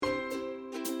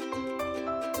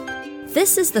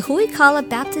This is the Huikala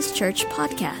Baptist Church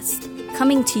podcast,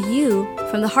 coming to you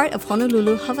from the heart of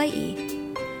Honolulu, Hawaii.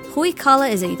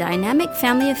 Huikala is a dynamic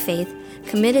family of faith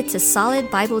committed to solid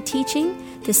Bible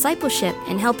teaching, discipleship,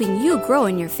 and helping you grow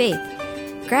in your faith.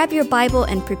 Grab your Bible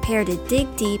and prepare to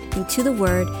dig deep into the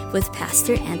Word with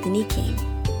Pastor Anthony King.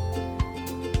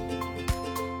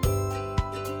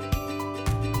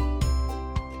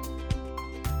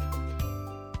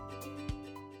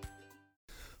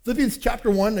 Philippians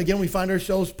chapter 1, again, we find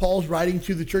ourselves, Paul's writing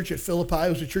to the church at Philippi. It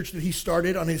was a church that he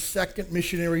started on his second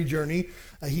missionary journey.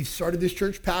 He started this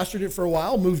church, pastored it for a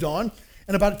while, moved on.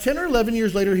 And about 10 or 11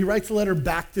 years later, he writes a letter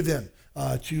back to them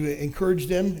to encourage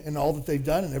them in all that they've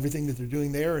done and everything that they're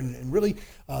doing there. And really,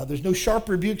 there's no sharp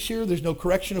rebukes here. There's no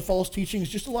correction of false teaching. It's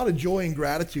just a lot of joy and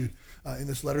gratitude in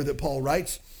this letter that Paul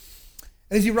writes.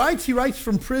 And as he writes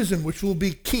from prison, which will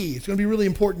be key. It's going to be really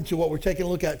important to what we're taking a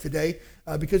look at today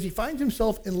because he finds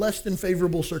himself in less than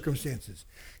favorable circumstances.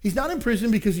 He's not in prison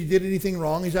because he did anything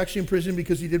wrong. He's actually in prison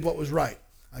because he did what was right.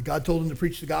 God told him to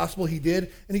preach the gospel. He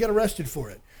did, and he got arrested for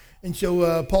it. And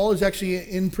so Paul is actually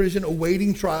in prison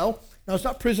awaiting trial. Now, it's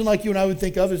not prison like you and I would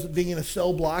think of as being in a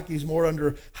cell block. He's more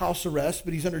under house arrest,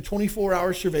 but he's under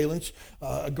 24-hour surveillance,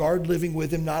 a guard living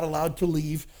with him, not allowed to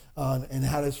leave, and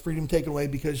had his freedom taken away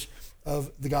because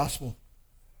of the gospel.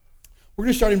 We're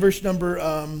going to start in verse number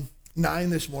 9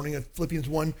 this morning of Philippians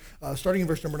 1, starting in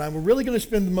verse number 9. We're really going to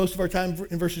spend most of our time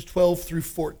in verses 12 through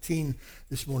 14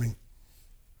 this morning.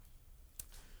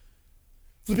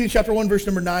 Philippians chapter 1, verse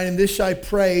number 9, "And this I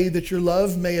pray, that your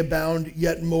love may abound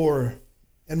yet more,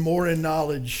 and more in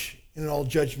knowledge and in all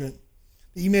judgment,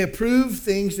 that you may approve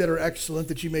things that are excellent,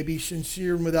 that you may be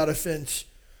sincere and without offense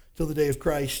till the day of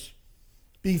Christ,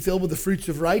 being filled with the fruits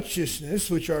of righteousness,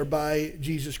 which are by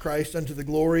Jesus Christ, unto the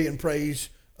glory and praise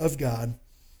of God.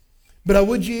 But I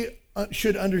would ye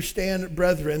should understand,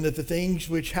 brethren, that the things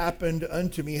which happened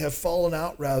unto me have fallen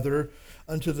out rather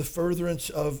unto the furtherance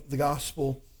of the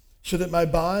gospel, so that my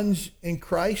bonds in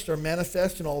Christ are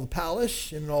manifest in all the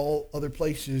palace and in all other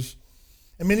places.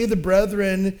 And many of the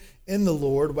brethren in the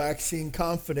Lord, waxing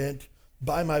confident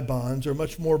by my bonds, are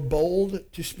much more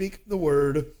bold to speak the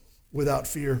word without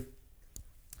fear."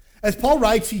 As Paul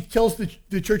writes, he tells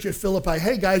the church at Philippi,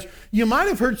 hey guys, you might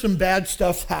have heard some bad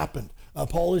stuff happened.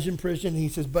 Paul is in prison, and he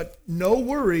says, but no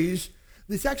worries.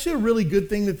 It's actually a really good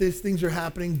thing that these things are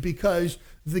happening because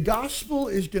the gospel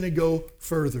is going to go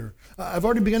further. I've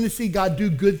already begun to see God do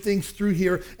good things through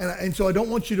here, and so I don't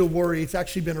want you to worry. It's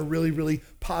actually been a really, really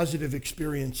positive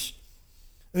experience.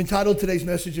 I'm entitled today's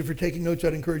message. If you're taking notes,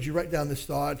 I'd encourage you to write down this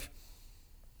thought.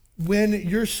 When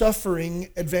your suffering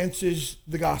advances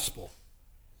the gospel.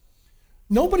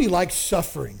 Nobody likes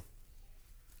suffering.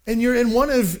 And you're in one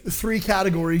of three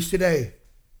categories today.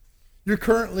 You're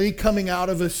currently coming out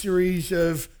of a series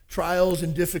of trials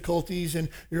and difficulties, and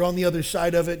you're on the other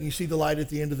side of it, and you see the light at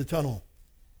the end of the tunnel.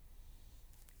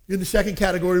 You're in the second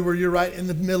category where you're right in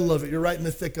the middle of it. You're right in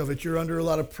the thick of it. You're under a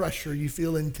lot of pressure. You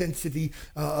feel intensity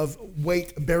of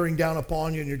weight bearing down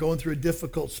upon you, and you're going through a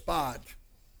difficult spot.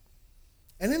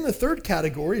 And in the third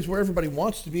category is where everybody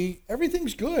wants to be.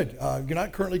 Everything's good. You're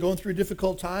not currently going through a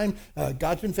difficult time.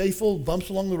 God's been faithful, bumps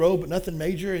along the road, but nothing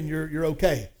major, and you're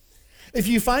okay. If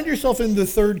you find yourself in the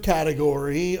third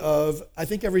category of, I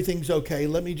think everything's okay,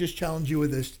 let me just challenge you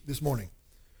with this morning.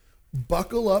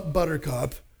 Buckle up,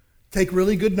 Buttercup. Take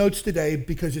really good notes today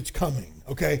because it's coming,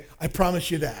 okay? I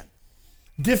promise you that.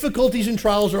 Difficulties and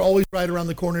trials are always right around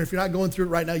the corner. If you're not going through it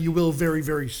right now, you will very,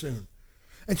 very soon.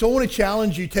 And so I want to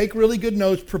challenge you, take really good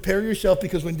notes, prepare yourself,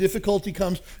 because when difficulty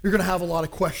comes, you're going to have a lot of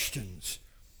questions.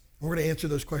 And we're going to answer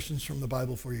those questions from the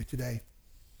Bible for you today.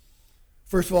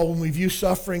 First of all, when we view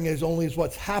suffering as only as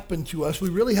what's happened to us, we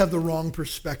really have the wrong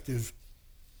perspective.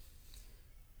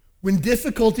 When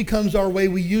difficulty comes our way,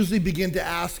 we usually begin to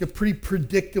ask a pretty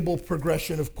predictable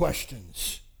progression of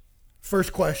questions.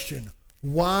 First question,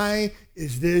 why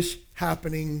is this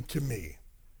happening to me?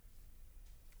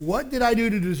 What did I do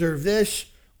to deserve this?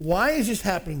 Why is this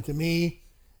happening to me?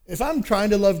 If I'm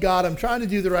trying to love God, I'm trying to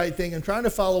do the right thing, I'm trying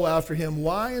to follow after him,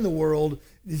 why in the world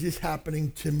is this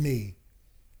happening to me?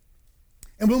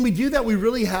 And when we do that, we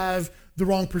really have the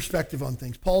wrong perspective on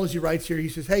things. Paul, as he writes here, he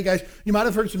says, hey guys, you might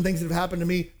have heard some things that have happened to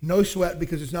me. No sweat,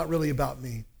 because it's not really about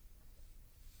me.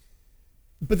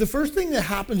 But the first thing that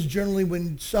happens generally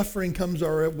when suffering comes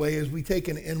our way is we take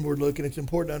an inward look, and it's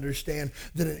important to understand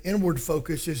that an inward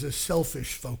focus is a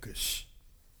selfish focus.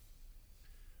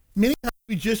 Many times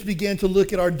we just begin to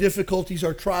look at our difficulties,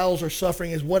 our trials, our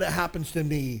suffering as what happens to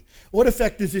me. What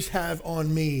effect does this have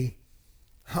on me?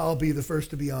 I'll be the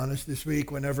first to be honest. This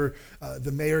week, whenever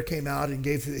the mayor came out and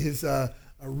gave his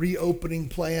reopening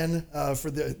plan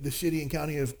for the city and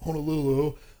county of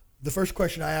Honolulu, the first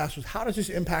question I asked was, how does this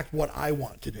impact what I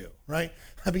want to do, right?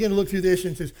 I began to look through this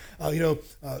and says,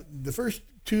 the first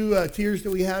two tiers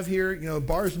that we have here,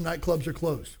 bars and nightclubs are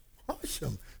closed.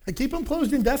 Awesome. I keep them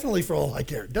closed indefinitely for all I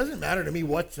care. It doesn't matter to me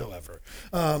whatsoever.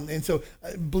 And so,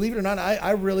 believe it or not,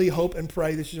 I really hope and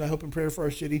pray, this is my hope and prayer for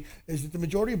our city, is that the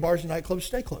majority of bars and nightclubs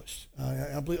stay closed.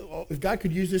 I believe if God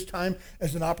could use this time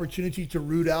as an opportunity to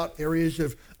root out areas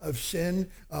of sin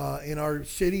in our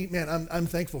city, man, I'm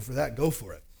thankful for that. Go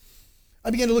for it. I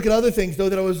began to look at other things, though,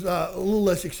 that I was a little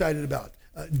less excited about.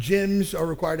 Gyms are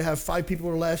required to have 5 people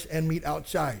or less and meet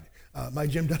outside. My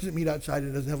gym doesn't meet outside.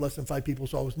 It doesn't have less than 5 people,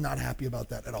 so I was not happy about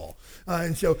that at all.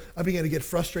 And so I began to get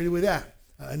frustrated with that.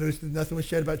 I noticed that nothing was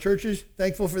said about churches.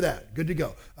 Thankful for that. Good to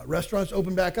go. Restaurants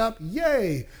open back up.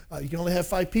 Yay. You can only have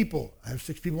 5 people. I have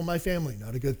 6 people in my family.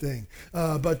 Not a good thing.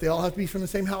 But they all have to be from the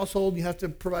same household. You have to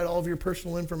provide all of your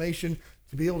personal information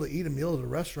to be able to eat a meal at a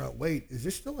restaurant. Wait, is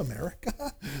this still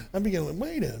America? I'm beginning,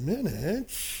 wait a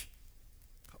minute.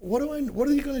 What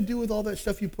are you going to do with all that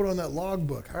stuff you put on that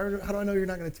logbook? How do I know you're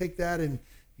not going to take that and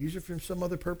use it for some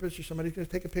other purpose, or somebody's going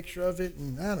to take a picture of it?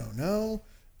 And I don't know.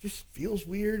 It just feels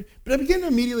weird. But I begin to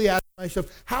immediately ask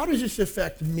myself, how does this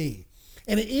affect me?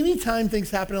 And at any time things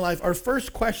happen in life, our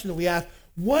first question that we ask,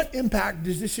 what impact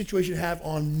does this situation have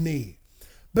on me?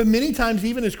 But many times,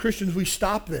 even as Christians, we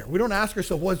stop there. We don't ask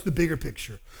ourselves, what's the bigger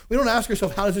picture? We don't ask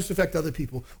ourselves, how does this affect other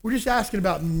people? We're just asking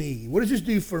about me. What does this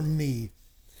do for me?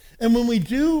 And when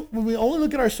we only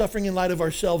look at our suffering in light of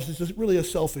ourselves, it's really a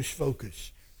selfish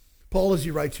focus. Paul, as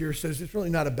he writes here, says it's really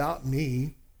not about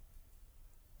me.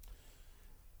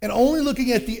 And only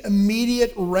looking at the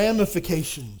immediate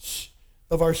ramifications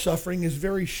of our suffering is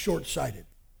very short-sighted.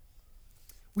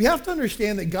 We have to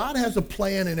understand that God has a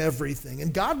plan in everything,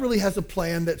 and God really has a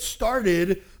plan that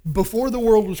started before the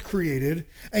world was created,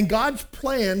 and God's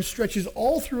plan stretches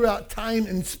all throughout time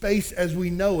and space as we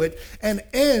know it and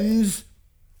ends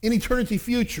in eternity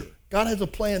future. God has a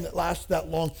plan that lasts that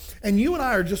long, and you and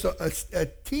I are just a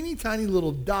teeny tiny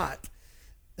little dot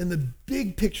in the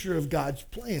big picture of God's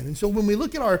plan. And so when we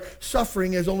look at our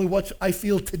suffering as only what I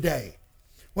feel today,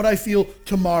 what I feel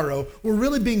tomorrow, we're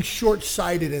really being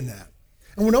short-sighted in that.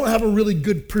 And we don't have a really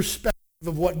good perspective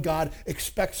of what God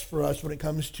expects for us when it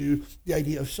comes to the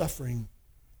idea of suffering.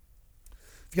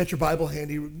 If you got your Bible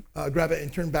handy, grab it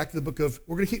and turn back to the book of,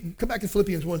 we're going to come back to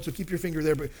Philippians 1, so keep your finger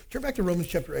there, but turn back to Romans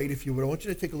chapter 8 if you would. I want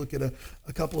you to take a look at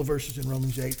a couple of verses in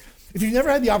Romans 8. If you've never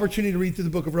had the opportunity to read through the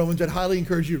book of Romans, I'd highly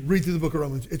encourage you to read through the book of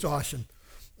Romans. It's awesome.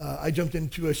 I jumped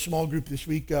into a small group this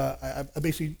week. I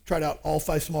basically tried out all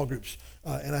 5 small groups,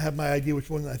 and I have my idea which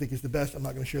one I think is the best. I'm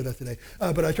not going to share that today,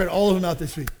 but I tried all of them out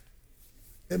this week.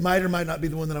 It might or might not be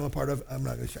the one that I'm a part of. I'm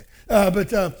not going to say.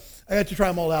 But I got to try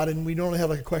them all out, and we normally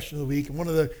have like a question of the week. And one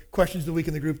of the questions of the week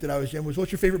in the group that I was in was,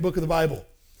 what's your favorite book of the Bible?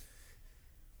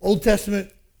 Old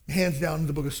Testament, hands down,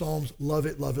 the book of Psalms. Love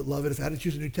it, love it, love it. If I had to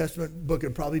choose a New Testament book, it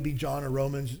would probably be John or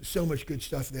Romans. So much good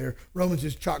stuff there. Romans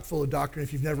is chock full of doctrine.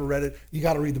 If you've never read it, you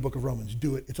got to read the book of Romans.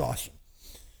 Do it. It's awesome.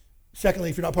 Secondly,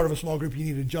 if you're not part of a small group, you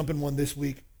need to jump in one this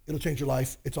week. It'll change your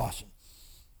life. It's awesome.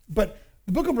 But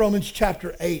the book of Romans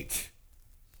chapter 8,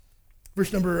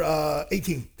 verse number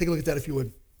 18. Take a look at that if you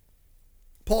would.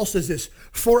 Paul says this,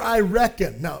 for I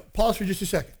reckon. Now, pause for just a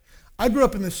second. I grew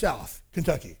up in the South,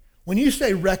 Kentucky. When you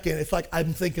say reckon, it's like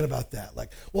I'm thinking about that.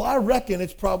 Like, well, I reckon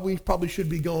it's probably should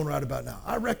be going right about now.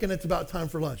 I reckon it's about time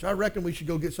for lunch. I reckon we should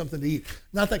go get something to eat.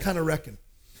 Not that kind of reckon.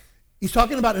 He's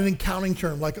talking about an accounting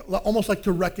term, like almost like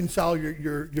to reconcile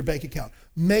your bank account.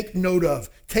 Make note of,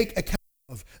 take account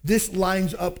of. This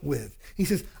lines up with. He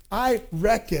says, I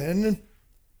reckon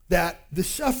that the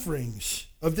sufferings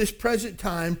of this present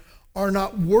time are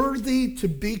not worthy to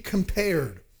be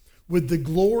compared with the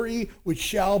glory which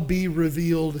shall be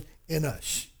revealed in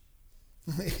us.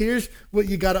 Here's what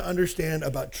you got to understand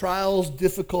about trials,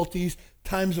 difficulties,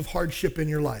 times of hardship in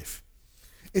your life.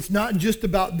 It's not just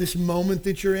about this moment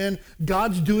that you're in.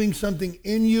 God's doing something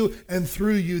in you and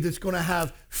through you that's going to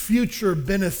have future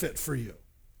benefit for you.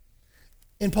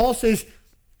 And Paul says,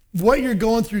 what you're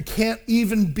going through can't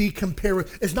even be compared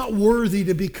with, it's not worthy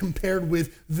to be compared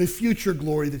with the future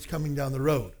glory that's coming down the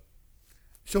road.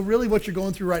 So really what you're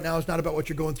going through right now is not about what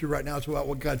you're going through right now. It's about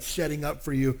what God's setting up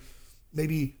for you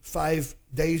maybe 5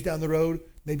 days down the road,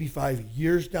 maybe 5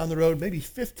 years down the road, maybe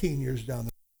 15 years down the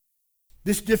road.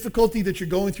 This difficulty that you're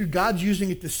going through, God's using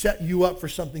it to set you up for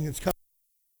something that's coming.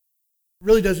 It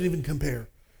really doesn't even compare.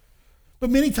 But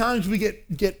many times we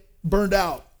get burned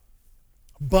out,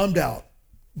 bummed out,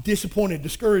 disappointed,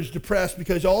 discouraged, depressed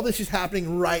because all this is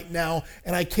happening right now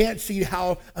and I can't see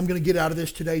how I'm going to get out of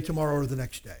this today, tomorrow, or the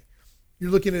next day. You're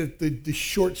looking at the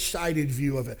short-sighted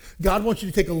view of it. God wants you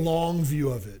to take a long view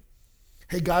of it.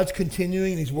 Hey, God's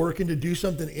continuing, and he's working to do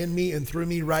something in me and through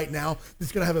me right now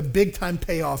that's going to have a big-time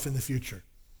payoff in the future.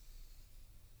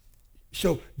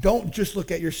 So don't just look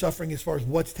at your suffering as far as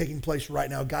what's taking place right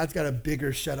now. God's got a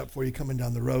bigger setup for you coming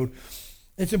down the road.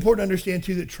 And it's important to understand,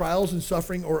 too, that trials and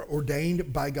suffering are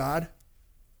ordained by God.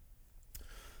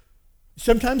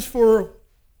 Sometimes for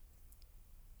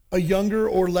a younger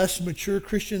or less mature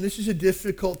Christian, this is a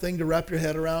difficult thing to wrap your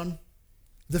head around.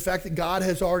 The fact that God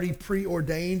has already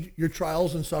preordained your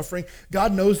trials and suffering.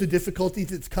 God knows the difficulty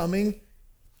that's coming.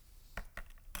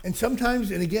 And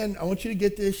sometimes, and again, I want you to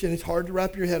get this, and it's hard to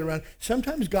wrap your head around,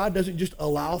 sometimes God doesn't just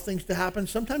allow things to happen.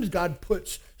 Sometimes God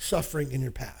puts suffering in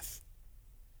your path.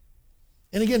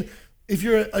 And again, if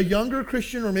you're a younger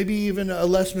Christian or maybe even a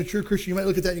less mature Christian, you might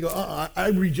look at that and you go, I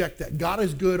reject that. God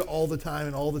is good all the time,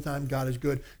 and all the time God is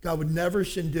good. God would never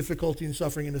send difficulty and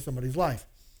suffering into somebody's life.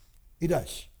 He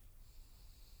does.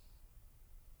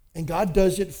 And God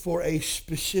does it for a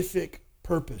specific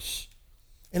purpose.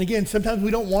 And again, sometimes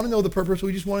we don't want to know the purpose.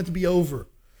 We just want it to be over.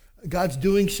 God's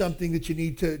doing something that you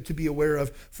need to be aware of.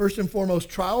 First and foremost,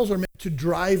 trials are meant to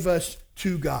drive us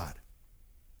to God.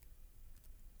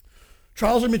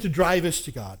 Trials are meant to drive us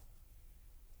to God.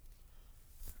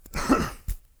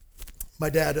 My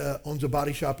dad owns a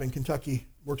body shop in Kentucky,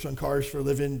 works on cars for a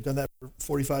living, done that for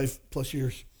 45 plus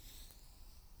years.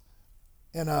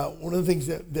 And one of the things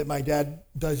that my dad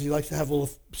does, he likes to have little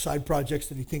side projects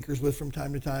that he tinkers with from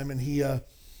time to time. And he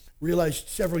realized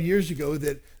several years ago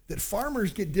that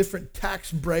farmers get different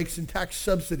tax breaks and tax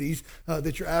subsidies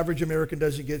that your average American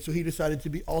doesn't get. So he decided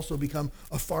to also become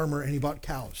a farmer, and he bought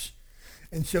cows.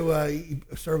 And so he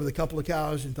started with a couple of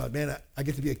cows and thought, man, I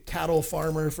get to be a cattle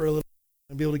farmer for a little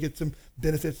and be able to get some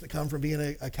benefits that come from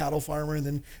being a cattle farmer. And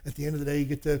then at the end of the day, you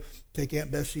get to take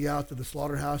Aunt Bessie out to the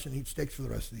slaughterhouse and eat steaks for the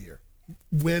rest of the year.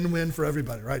 Win-win for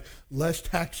everybody, right? Less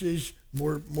taxes,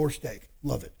 more steak.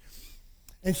 Love it.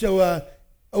 And so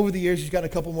over the years, he's got a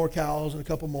couple more cows and a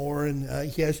couple more,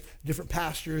 and he has different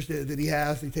pastures that he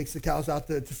has. He takes the cows out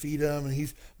to feed them, and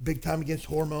he's big time against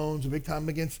hormones, and big time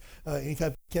against any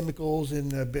type of chemicals,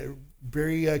 and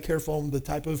very careful on the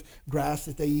type of grass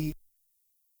that they eat.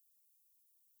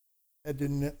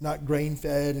 And not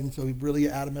grain-fed, and so he's really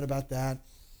adamant about that.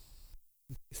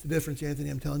 Taste the difference, Anthony.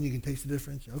 I'm telling you, you can taste the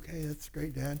difference. Okay, that's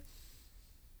great, Dad.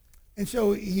 And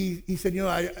so he said,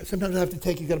 sometimes I have to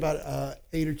take, he's got about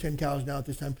 8 or 10 cows now at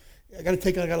this time. I got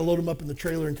to load them up in the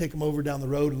trailer and take them over down the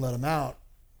road and let them out.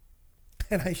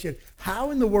 And I said,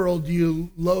 how in the world do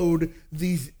you load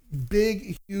these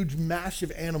big, huge,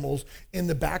 massive animals in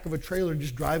the back of a trailer and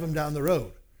just drive them down the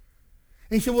road?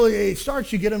 And he said, well, it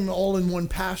starts, you get them all in one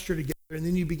pasture together, and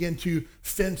then you begin to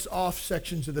fence off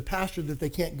sections of the pasture that they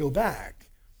can't go back.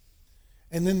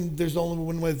 And then there's only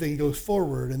one way they can go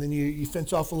forward, and then you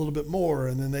fence off a little bit more,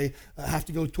 and then they have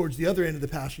to go towards the other end of the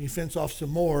pasture, and you fence off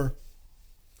some more.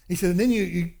 He said, and then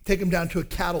you take them down to a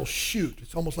cattle chute.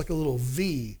 It's almost like a little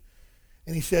V.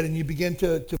 And he said, and you begin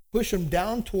to push them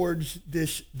down towards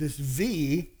this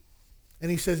V.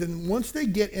 And he says, and once they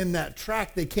get in that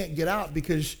track, they can't get out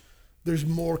because there's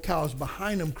more cows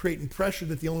behind them creating pressure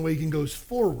that the only way you can go is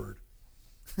forward.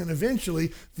 And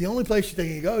eventually, the only place they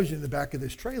can go is in the back of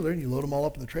this trailer, and you load them all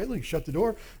up in the trailer, you shut the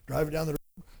door, drive it down the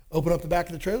road, open up the back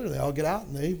of the trailer, they all get out,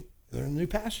 and they're in the new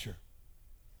pasture.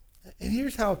 And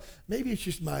here's how, maybe it's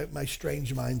just my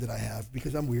strange mind that I have,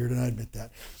 because I'm weird, and I admit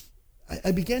that.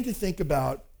 I began to think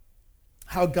about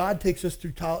how God takes us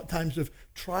through times of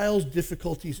trials,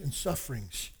 difficulties, and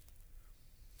sufferings.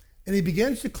 And he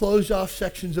begins to close off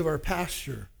sections of our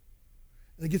pasture.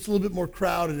 And it gets a little bit more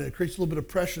crowded, and it creates a little bit of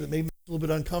pressure that maybe makes it a little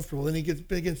bit uncomfortable. Then he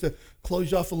begins to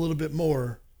close off a little bit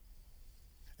more.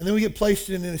 And then we get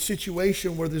placed in a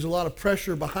situation where there's a lot of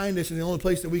pressure behind us, and the only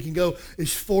place that we can go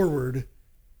is forward.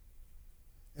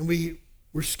 And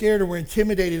we're scared or we're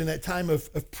intimidated in that time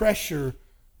of pressure.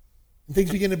 And things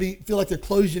begin to feel like they're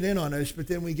closing in on us, but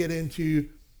then we get into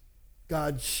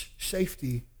God's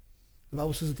safety. The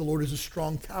Bible says that the Lord is a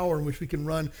strong tower in which we can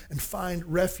run and find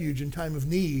refuge in time of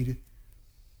need.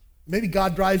 Maybe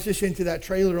God drives us into that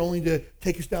trailer only to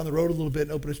take us down the road a little bit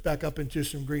and open us back up into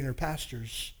some greener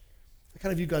pastures. I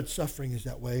kind of view God's suffering as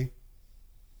that way.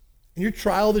 And your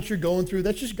trial that you're going through,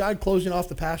 that's just God closing off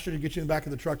the pasture to get you in the back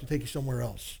of the truck to take you somewhere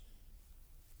else.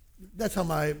 That's how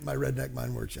my redneck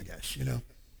mind works, I guess,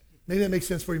 Maybe that makes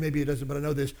sense for you, maybe it doesn't, but I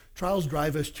know this. Trials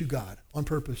drive us to God on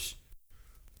purpose.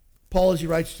 Paul, as he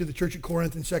writes to the church at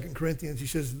Corinth in 2 Corinthians, he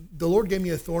says, the Lord gave me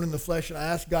a thorn in the flesh, and I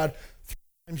asked God 3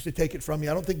 times to take it from me.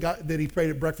 I don't think God, that he prayed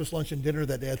at breakfast, lunch, and dinner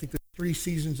that day. I think there's 3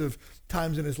 seasons of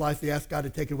times in his life they asked God to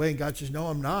take it away, and God says, no,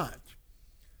 I'm not.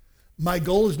 My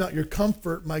goal is not your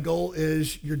comfort. My goal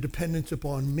is your dependence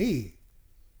upon me.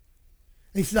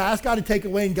 And he says, I asked God to take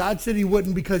away, and God said he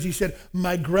wouldn't, because he said,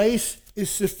 my grace is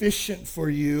sufficient for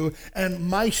you, and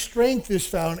my strength is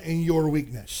found in your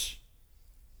weakness.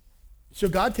 So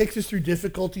God takes us through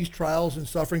difficulties, trials, and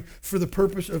suffering for the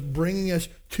purpose of bringing us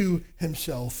to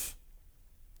himself.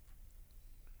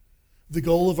 The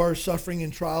goal of our suffering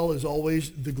and trial is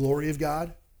always the glory of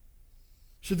God.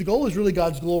 So the goal is really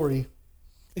God's glory.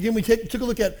 Again, we took a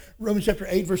look at Romans chapter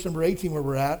 8, verse number 18, where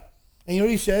we're at. And you know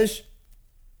what he says?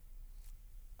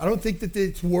 I don't think that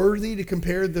it's worthy to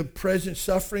compare the present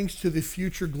sufferings to the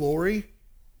future glory.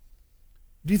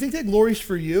 Do you think that glory is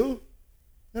for you?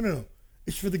 No.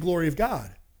 It's for the glory of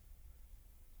God.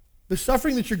 The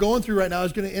suffering that you're going through right now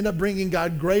is going to end up bringing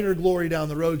God greater glory down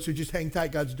the road, so just hang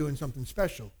tight. God's doing something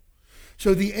special.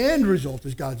 So the end result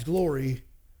is God's glory.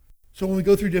 So when we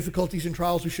go through difficulties and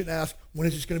trials, we shouldn't ask, when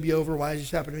is this going to be over? Why is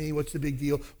this happening to me? What's the big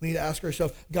deal? We need to ask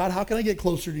ourselves, God, how can I get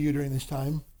closer to you during this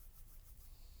time?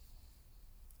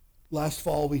 Last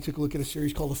fall, we took a look at a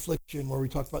series called Affliction, where we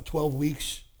talked about 12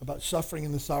 weeks about suffering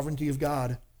and the sovereignty of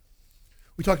God.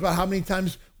 We talked about how many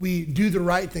times we do the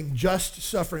right thing, just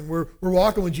suffering. We're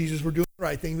walking with Jesus, we're doing the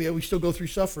right thing, we still go through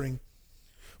suffering.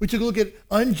 We took a look at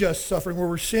unjust suffering, where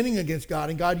we're sinning against God,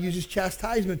 and God uses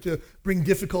chastisement to bring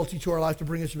difficulty to our life, to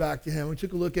bring us back to him. We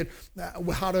took a look at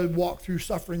how to walk through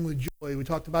suffering with joy. We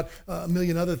talked about a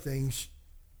million other things.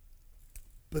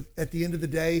 But at the end of the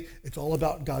day, it's all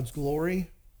about God's glory.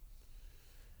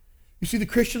 You see, the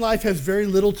Christian life has very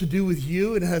little to do with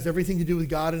you, and it has everything to do with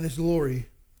God and his glory.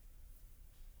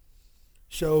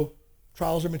 So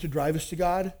trials are meant to drive us to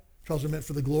God. Trials are meant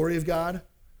for the glory of God.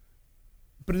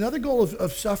 But another goal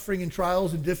of suffering and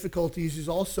trials and difficulties is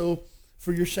also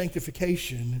for your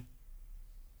sanctification.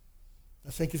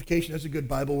 Now, sanctification, that's a good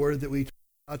Bible word that we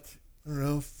talked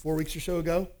about, 4 weeks or so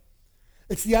ago.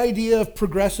 It's the idea of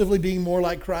progressively being more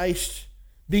like Christ,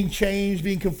 being changed,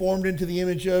 being conformed into the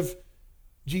image of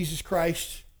Jesus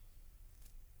Christ.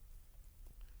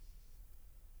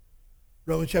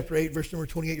 Romans chapter 8, verse number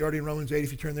 28. You're already in Romans 8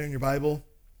 if you turn there in your Bible.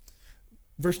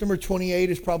 Verse number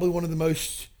 28 is probably one of the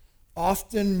most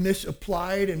often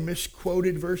misapplied and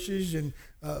misquoted verses, and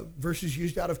verses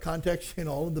used out of context in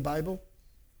all of the Bible.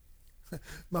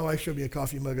 My wife showed me a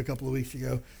coffee mug a couple of weeks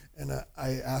ago, and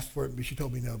I asked for it, but she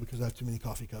told me no because I have too many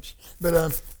coffee cups. But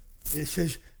it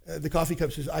says, the coffee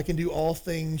cup says, I can do all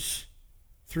things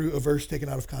through a verse taken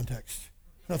out of context.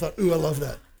 And I thought, ooh, I love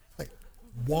that. Like,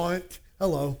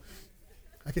 hello.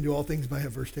 I can do all things by a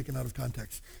verse taken out of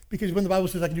context. Because when the Bible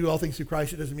says I can do all things through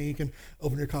Christ, it doesn't mean you can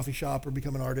open your coffee shop or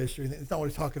become an artist or anything. It's not what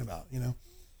it's talking about,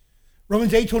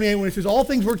 Romans 8:28, when it says all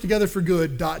things work together for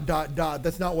good, ...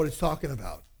 that's not what it's talking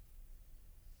about.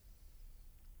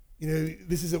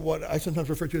 This is what I sometimes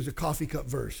refer to as a coffee cup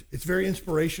verse. It's very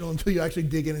inspirational until you actually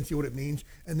dig in and see what it means,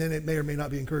 and then it may or may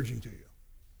not be encouraging to you.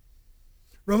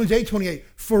 Romans 8:28,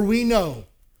 for we know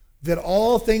that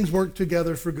all things work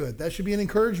together for good. That should be an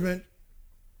encouragement.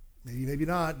 Maybe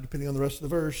not, depending on the rest of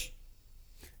the verse.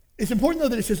 It's important, though,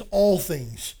 that it says all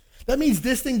things. That means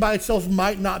this thing by itself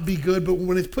might not be good, but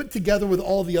when it's put together with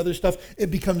all the other stuff,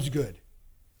 it becomes good.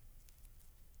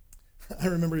 I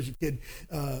remember as a kid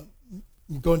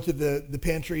going to the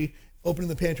pantry, opening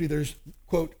the pantry, there's,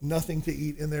 quote, nothing to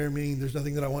eat in there, meaning there's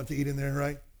nothing that I want to eat in there,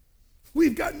 right?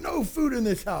 We've got no food in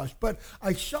this house. But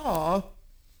I saw,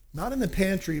 not in the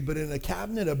pantry, but in a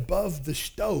cabinet above the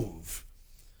stove,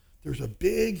 there's a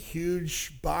big,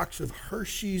 huge box of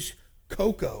Hershey's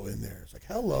cocoa in there. It's like,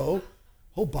 hello,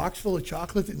 whole box full of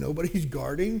chocolate that nobody's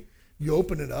guarding. You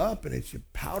open it up and it's a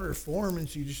powder form, and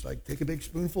so you just like take a big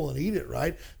spoonful and eat it,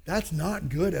 right? That's not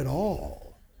good at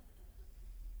all.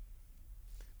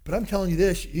 But I'm telling you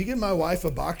this, you give my wife a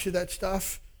box of that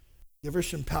stuff, give her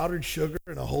some powdered sugar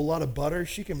and a whole lot of butter,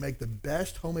 she can make the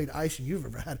best homemade icing you've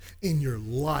ever had in your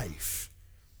life.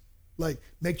 Like,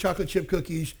 make chocolate chip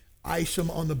cookies, ice them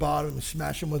on the bottom, and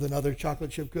smash them with another chocolate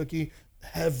chip cookie.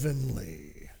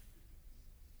 Heavenly.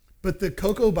 But the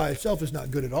cocoa by itself is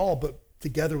not good at all, but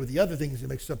together with the other things, it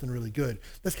makes something really good.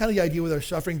 That's kind of the idea with our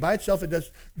suffering. By itself, it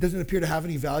doesn't appear to have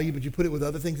any value, but you put it with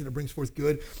other things and it brings forth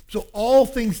good. So all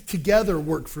things together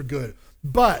work for good.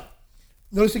 But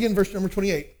notice again, verse number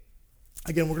 28.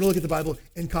 Again, we're going to look at the Bible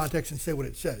in context and say what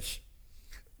it says.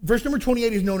 Verse number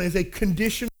 28 is known as a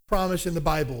conditional promise in the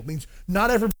Bible. It means not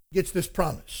everybody gets this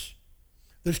promise.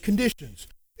 There's conditions.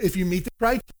 If you meet the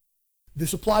criteria,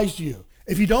 this applies to you.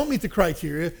 If you don't meet the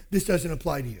criteria, this doesn't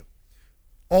apply to you.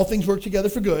 All things work together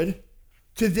for good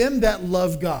to them that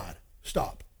love God.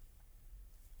 Stop.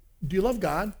 Do you love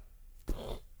God?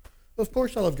 Of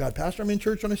course I love God, Pastor. I'm in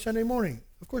church on a Sunday morning.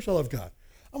 Of course I love God.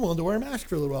 I'm willing to wear a mask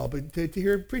for a little while, but to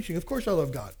hear preaching, of course I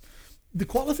love God. The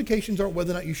qualifications aren't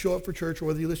whether or not you show up for church or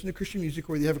whether you listen to Christian music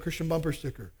or whether you have a Christian bumper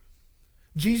sticker.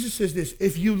 Jesus says this,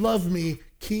 if you love me,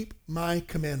 keep my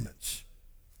commandments.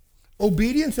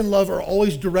 Obedience and love are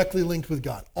always directly linked with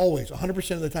God. Always,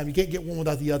 100% of the time. You can't get one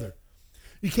without the other.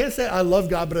 You can't say, I love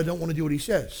God, but I don't want to do what he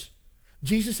says.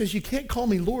 Jesus says, you can't call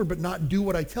me Lord, but not do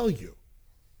what I tell you.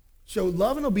 So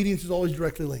love and obedience is always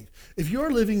directly linked. If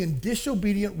you're living in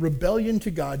disobedient rebellion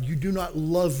to God, you do not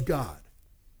love God.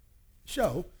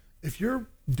 So if you're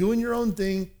doing your own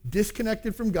thing,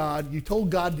 disconnected from God, you told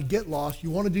God to get lost, you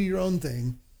want to do your own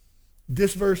thing,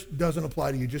 this verse doesn't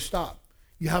apply to you. Just stop.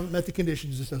 You haven't met the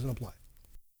conditions. This doesn't apply.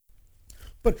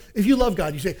 But if you love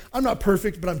God, you say, I'm not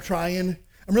perfect, but I'm trying.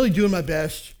 I'm really doing my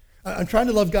best. I'm trying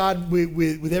to love God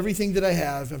with everything that I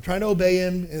have. I'm trying to obey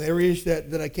him in areas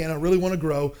that I can. I really want to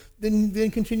grow. Then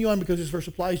continue on because this verse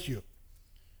applies to you.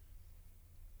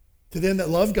 To them that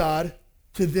love God,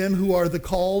 to them who are the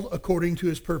called according to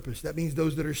his purpose. That means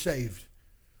those that are saved.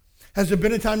 Has there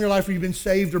been a time in your life where you've been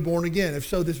saved or born again? If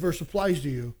so, this verse applies to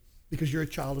you because you're a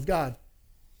child of God.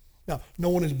 Now, no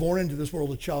one is born into this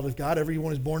world a child of God.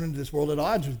 Everyone is born into this world at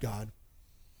odds with God.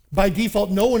 By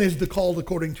default, no one is the called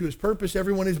according to his purpose.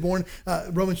 Everyone is born,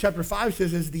 Romans chapter 5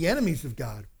 says, as the enemies of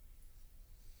God.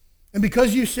 And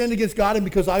because you sinned against God and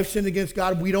because I've sinned against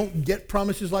God, we don't get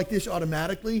promises like this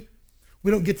automatically.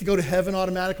 We don't get to go to heaven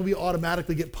automatically. We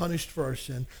automatically get punished for our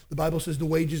sin. The Bible says the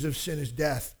wages of sin is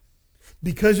death.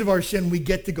 Because of our sin, we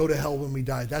get to go to hell when we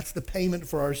die. That's the payment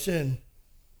for our sin.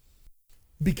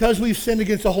 Because we've sinned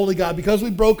against the holy God, because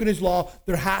we've broken his law,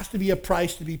 there has to be a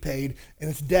price to be paid, and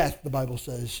it's death, the Bible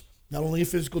says. Not only a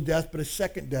physical death, but a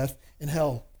second death in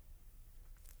hell.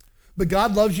 But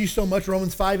God loves you so much,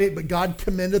 Romans 5:8, but God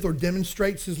commendeth or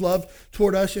demonstrates his love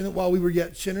toward us in that while we were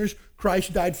yet sinners,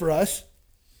 Christ died for us.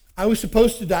 I was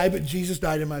supposed to die, but Jesus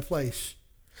died in my place.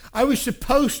 I was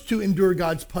supposed to endure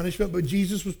God's punishment, but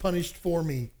Jesus was punished for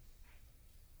me.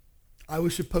 I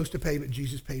was supposed to pay, but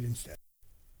Jesus paid instead.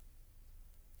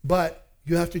 But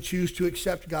you have to choose to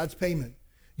accept God's payment.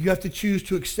 You have to choose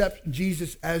to accept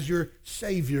Jesus as your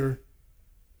Savior.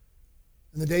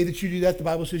 And the day that you do that, the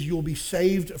Bible says you will be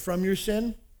saved from your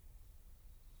sin.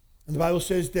 And the Bible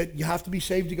says that you have to be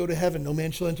saved to go to heaven. No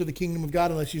man shall enter the kingdom of God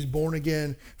unless he's born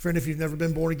again. Friend, if you've never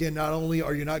been born again, not only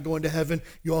are you not going to heaven,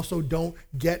 you also don't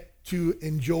get to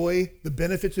enjoy the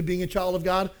benefits of being a child of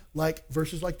God, like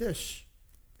verses like this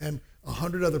and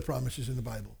 100 other promises in the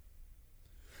Bible.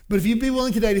 But if you'd be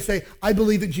willing today to say, I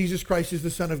believe that Jesus Christ is the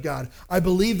Son of God. I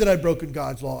believe that I've broken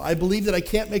God's law. I believe that I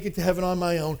can't make it to heaven on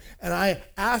my own. And I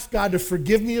ask God to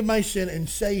forgive me of my sin and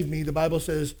save me. The Bible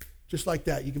says, just like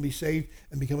that, you can be saved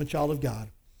and become a child of God.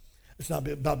 It's not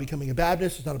about becoming a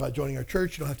Baptist. It's not about joining our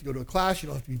church. You don't have to go to a class. You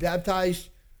don't have to be baptized.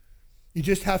 You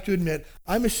just have to admit,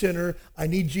 I'm a sinner. I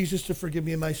need Jesus to forgive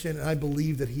me of my sin. And I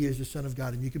believe that he is the Son of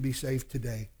God. And you can be saved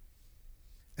today.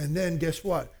 And then guess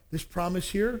what? This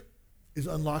promise here is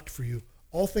unlocked for you.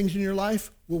 All things in your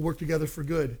life will work together for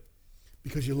good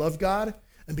because you love God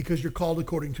and because you're called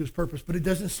according to his purpose. But it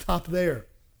doesn't stop there.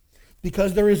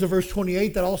 Because there is a verse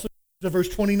 28 that also is a verse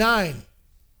 29. And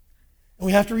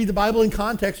we have to read the Bible in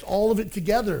context, all of it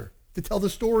together, to tell the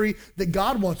story that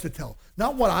God wants to tell.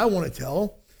 Not what I want to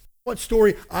tell, what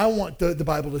story I want the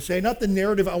Bible to say, not the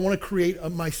narrative I want to create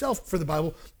of myself for the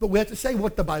Bible, but we have to say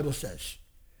what the Bible says.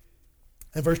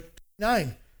 And verse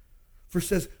 29. Verse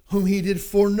says, whom he did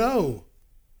foreknow,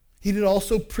 he did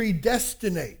also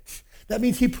predestinate. That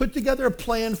means he put together a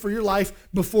plan for your life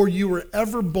before you were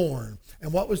ever born.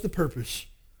 And what was the purpose?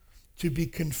 To be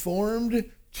conformed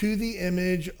to the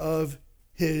image of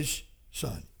his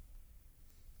Son.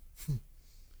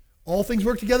 All things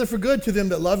work together for good to them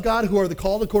that love God, who are the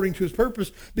called according to his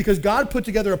purpose, because God put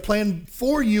together a plan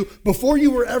for you before you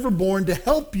were ever born to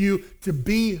help you to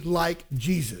be like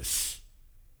Jesus.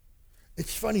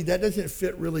 It's funny, that doesn't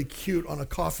fit really cute on a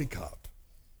coffee cup.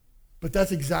 But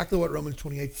that's exactly what Romans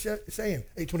 28 is saying.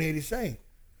 8:28 is saying.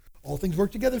 All things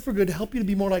work together for good to help you to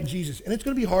be more like Jesus. And it's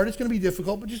going to be hard, it's going to be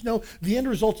difficult, but just know the end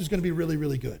result is going to be really,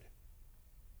 really good.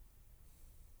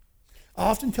 I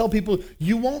often tell people,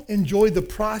 you won't enjoy the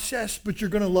process, but you're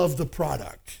going to love the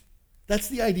product. That's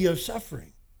the idea of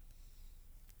suffering.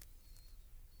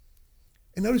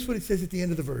 And notice what it says at the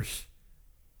end of the verse.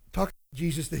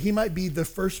 Jesus, that he might be the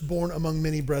firstborn among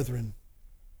many brethren.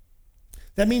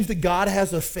 That means that God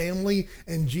has a family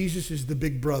and Jesus is the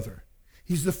big brother.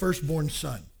 He's the firstborn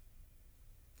son.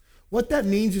 What that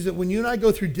means is that when you and I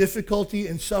go through difficulty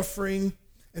and suffering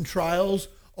and trials,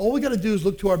 all we got to do is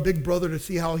look to our big brother to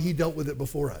see how he dealt with it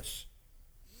before us.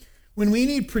 When we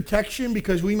need protection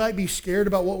because we might be scared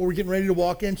about what we're getting ready to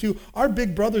walk into, our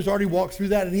big brother's already walked through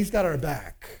that and he's got our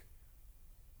back.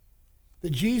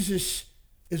 That Jesus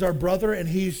is our brother and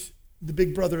he's the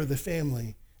big brother of the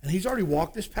family. And he's already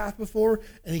walked this path before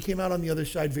and he came out on the other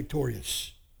side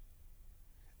victorious.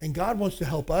 And God wants to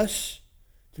help us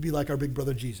to be like our big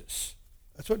brother Jesus.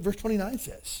 That's what verse 29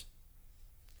 says.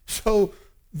 So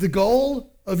the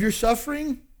goal of your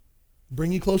suffering,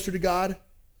 bring you closer to God,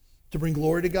 to bring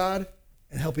glory to God,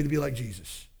 and help you to be like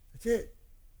Jesus. That's it.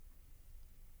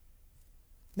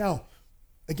 Now,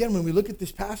 again, when we look at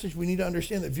this passage, we need to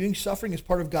understand that viewing suffering as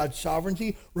part of God's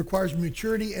sovereignty requires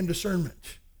maturity and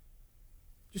discernment.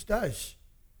 It just does.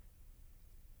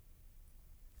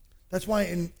 That's why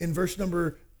in verse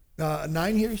number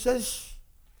 9 here, he says,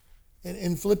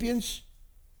 in Philippians,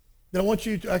 that I want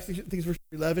you to, I think it's verse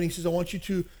 11, he says, I want you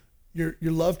to, your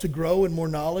love to grow in more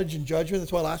knowledge and judgment.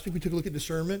 That's why last week we took a look at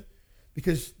discernment,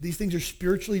 because these things are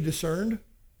spiritually discerned.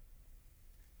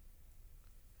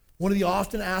 One of the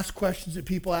often asked questions that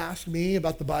people ask me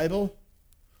about the Bible,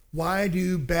 why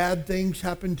do bad things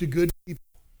happen to good people?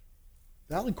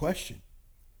 Valid question.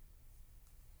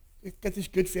 They've got this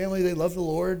good family, they love the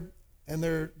Lord, and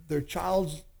their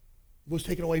child was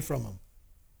taken away from them.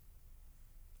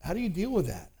 How do you deal with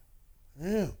that? I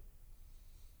don't know.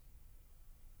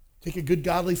 Take a good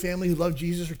godly family who loved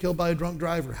Jesus or killed by a drunk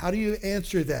driver. How do you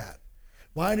answer that?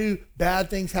 Why do bad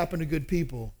things happen to good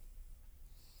people?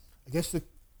 I guess the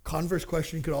converse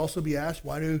question could also be asked,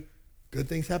 why do good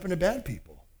things happen to bad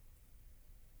people?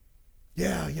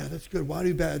 Yeah, that's good. Why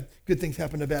do good things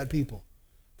happen to bad people?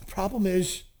 The problem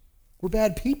is, we're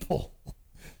bad people.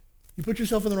 You put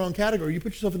yourself in the wrong category. You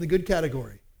put yourself in the good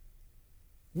category.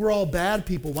 We're all bad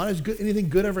people. Why does anything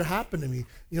good ever happen to me?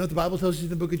 You know what the Bible tells us in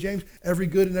the book of James? Every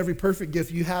good and every perfect gift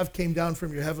you have came down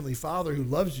from your heavenly Father who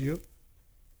loves you.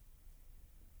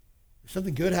 If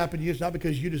something good happened to you, it's not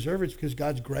because you deserve it, it's because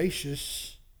God's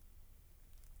gracious.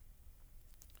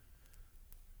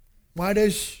 Why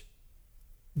does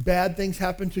bad things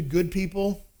happen to good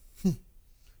people?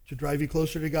 To drive you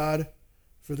closer to God,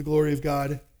 for the glory of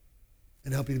God,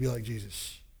 and help you to be like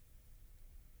Jesus.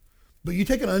 But you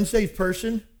take an unsaved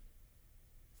person,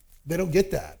 they don't get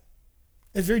that.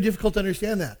 It's very difficult to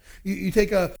understand that. You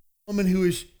take a woman who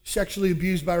is sexually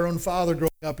abused by her own father growing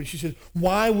up, and she says,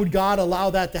 why would God allow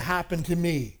that to happen to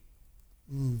me?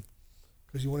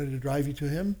 Because he wanted to drive you to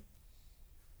him?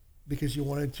 Because you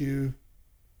wanted to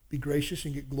be gracious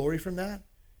and get glory from that?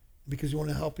 Because you want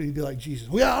to help you to be like Jesus?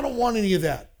 Well, yeah, I don't want any of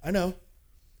that. I know.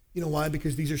 You know why?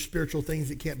 Because these are spiritual things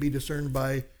that can't be discerned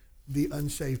by the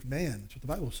unsaved man. That's what the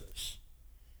Bible says.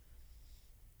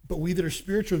 But we that are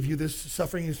spiritual view this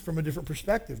suffering is from a different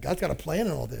perspective. God's got a plan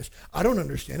in all this. I don't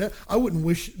understand it. I wouldn't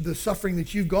wish the suffering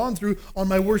that you've gone through on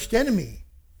my worst enemy.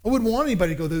 I wouldn't want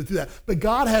anybody to go through that. But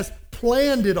God has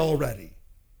planned it already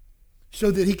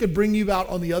so that he could bring you out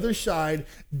on the other side,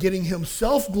 getting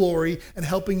himself glory and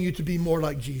helping you to be more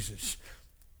like Jesus.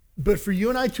 But for you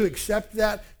and I to accept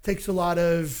that takes a lot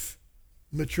of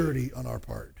maturity on our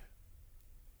part.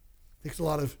 Takes a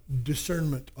lot of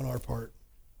discernment on our part.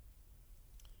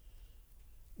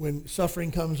 When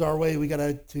suffering comes our way, we got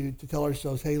to tell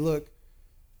ourselves, hey, look,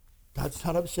 God's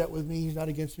not upset with me. He's not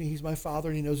against me. He's my Father,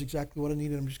 and he knows exactly what I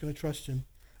need, and I'm just going to trust him.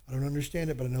 I don't understand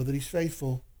it, but I know that he's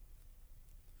faithful.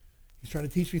 He's trying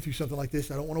to teach me through something like this.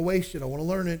 I don't want to waste it. I want to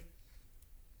learn it.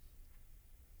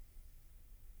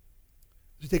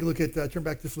 Let's take a look at, turn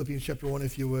back to Philippians chapter 1,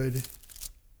 if you would.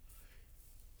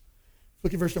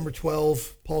 Look at verse number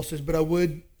 12. Paul says, but I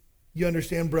would you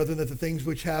understand, brethren, that the things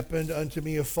which happened unto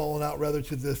me have fallen out rather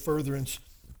to the furtherance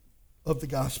of the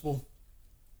gospel.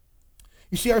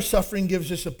 You see, our suffering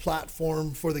gives us a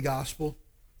platform for the gospel.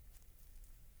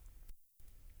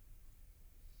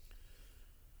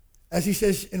 As he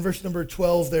says in verse number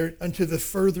 12 there, unto the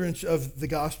furtherance of the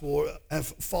gospel have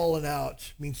fallen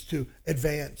out, means to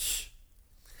advance.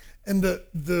 And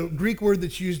the Greek word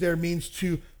that's used there means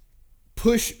to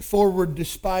push forward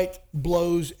despite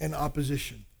blows and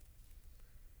opposition.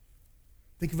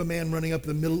 Think of a man running up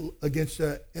the middle against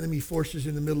enemy forces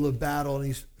in the middle of battle, and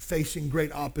he's facing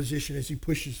great opposition as he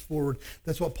pushes forward.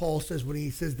 That's what Paul says when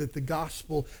he says that the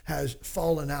gospel has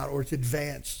fallen out, or it's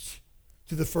advanced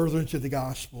to the furtherance of the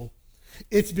gospel.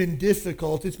 It's been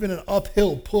difficult. It's been an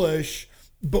uphill push,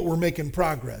 but we're making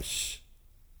progress.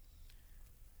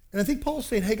 And I think Paul's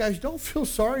saying, hey guys, don't feel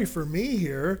sorry for me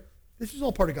here. This is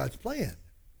all part of God's plan.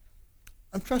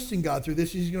 I'm trusting God through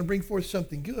this. He's going to bring forth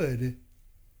something good.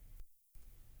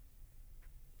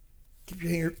 Keep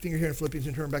your finger here in Philippians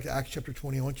and turn back to Acts chapter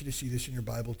 20. I want you to see this in your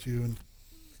Bible too. And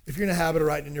if you're in a habit of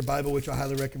writing in your Bible, which I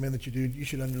highly recommend that you do, you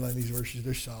should underline these verses.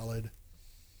 They're solid.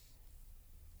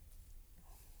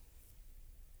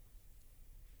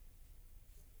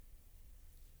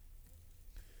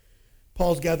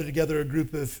 Paul's gathered together a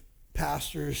group of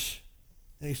pastors,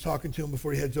 and he's talking to them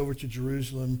before he heads over to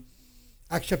Jerusalem.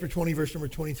 Acts chapter 20, verse number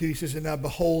 22, he says, "And now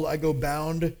behold, I go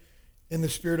bound in the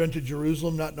Spirit unto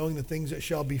Jerusalem, not knowing the things that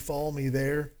shall befall me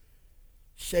there,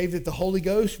 save that the Holy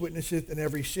Ghost witnesseth in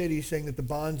every city, saying that the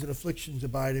bonds and afflictions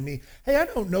abide in me." Hey, I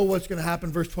don't know what's going to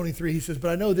happen. Verse 23, he says,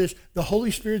 but I know this, the Holy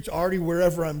Spirit's already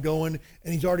wherever I'm going,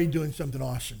 and he's already doing something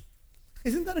awesome.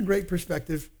 Isn't that a great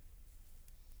perspective?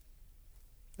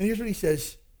 And here's what he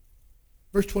says,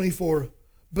 verse 24,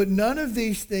 "But none of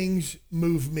these things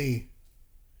move me.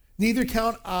 Neither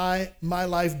count I my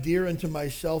life dear unto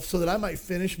myself, so that I might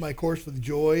finish my course with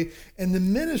joy and the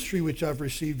ministry which I've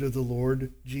received of the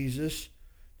Lord Jesus,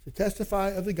 to testify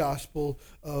of the gospel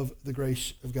of the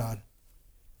grace of God."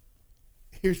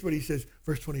 Here's what he says,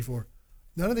 verse 24.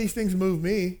 None of these things move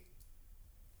me.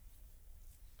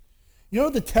 You know,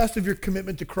 the test of your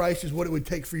commitment to Christ is what it would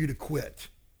take for you to quit.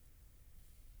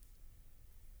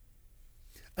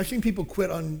 I've seen people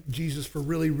quit on Jesus for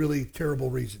really, really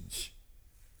terrible reasons.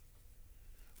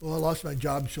 Well, I lost my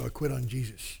job, so I quit on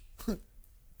Jesus.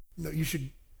 No, you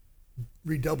should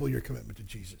redouble your commitment to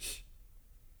Jesus.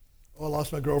 Oh, I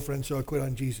lost my girlfriend, so I quit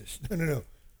on Jesus. No.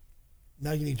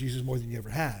 Now you need Jesus more than you ever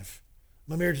have.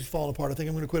 My marriage is falling apart. I think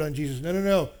I'm going to quit on Jesus.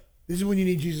 No. This is when you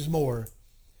need Jesus more.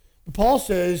 But Paul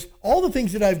says, all the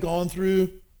things that I've gone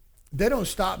through, they don't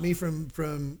stop me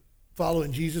from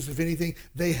following Jesus. If anything,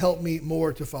 they help me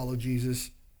more to follow Jesus.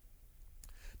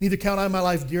 "Neither count I my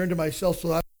life dear unto myself, so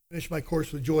that I finish my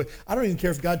course with joy." I don't even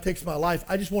care if God takes my life.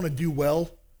 I just want to do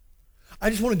well. I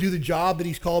just want to do the job that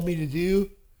he's called me to do.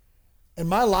 And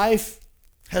my life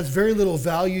has very little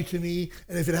value to me.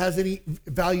 And if it has any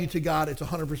value to God, it's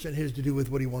 100% his to do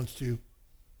with what he wants to. And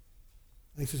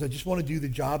he says, I just want to do the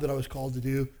job that I was called to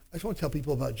do. I just want to tell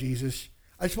people about Jesus.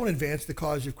 I just want to advance the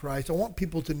cause of Christ. I want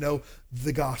people to know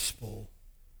the gospel.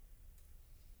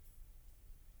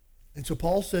 And so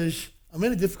Paul says, I'm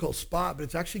in a difficult spot, but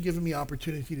it's actually given me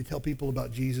opportunity to tell people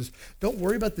about Jesus. Don't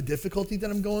worry about the difficulty that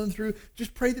I'm going through.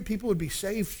 Just pray that people would be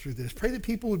saved through this. Pray that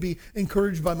people would be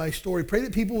encouraged by my story. Pray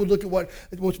that people would look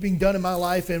at what's being done in my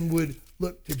life and would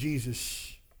look to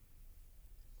Jesus.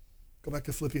 Go back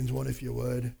to Philippians 1 if you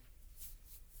would.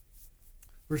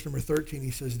 Verse number 13,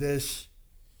 he says this,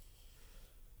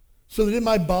 "So that in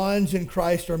my bonds in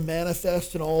Christ are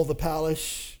manifest in all the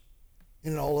palace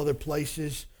and in all other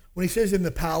places." When he says in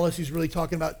the palace, he's really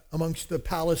talking about amongst the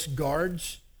palace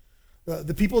guards.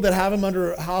 The people that have him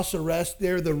under house arrest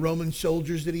there, the Roman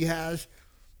soldiers that he has.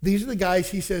 These are the guys,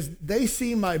 he says, they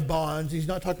see my bonds. He's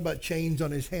not talking about chains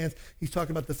on his hands. He's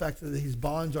talking about the fact that his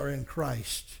bonds are in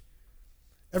Christ.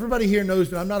 Everybody here knows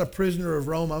that I'm not a prisoner of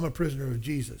Rome. I'm a prisoner of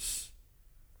Jesus.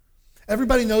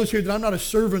 Everybody knows here that I'm not a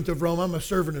servant of Rome. I'm a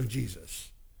servant of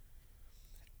Jesus.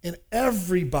 And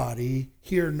everybody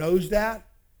here knows that.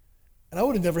 And I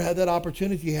would have never had that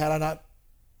opportunity had I not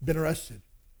been arrested,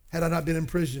 had I not been in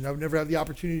prison. I would never have the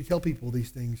opportunity to tell people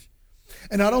these things.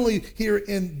 And not only here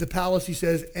in the palace, he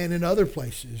says, and in other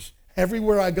places.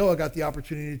 Everywhere I go, I got the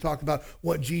opportunity to talk about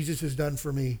what Jesus has done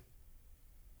for me.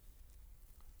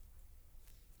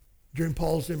 During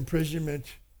Paul's imprisonment,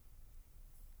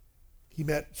 he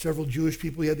met several Jewish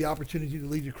people he had the opportunity to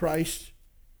lead to Christ.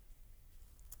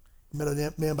 He met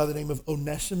a man by the name of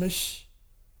Onesimus,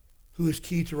 who is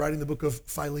key to writing the book of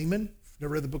Philemon. If you've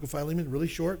never read the book of Philemon, really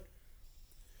short.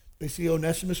 Basically,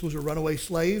 Onesimus was a runaway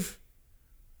slave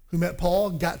who met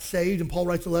Paul, got saved, and Paul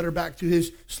writes a letter back to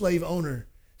his slave owner.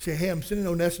 Say, hey, I'm sending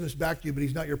Onesimus back to you, but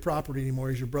he's not your property anymore.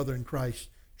 He's your brother in Christ.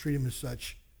 Treat him as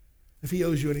such. If he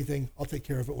owes you anything, I'll take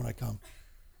care of it when I come.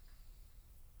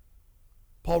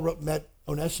 Paul met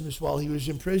Onesimus while he was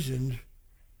imprisoned.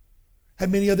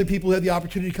 Had many other people who had the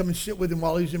opportunity to come and sit with him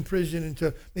while he was in prison and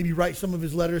to maybe write some of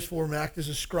his letters for him, act as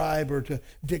a scribe or to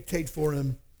dictate for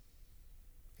him.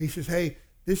 He says, hey,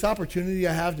 this opportunity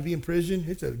I have to be in prison,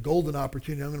 it's a golden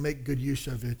opportunity. I'm going to make good use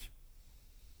of it.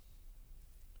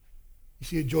 You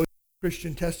see, a joyful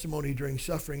Christian testimony during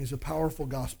suffering is a powerful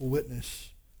gospel witness.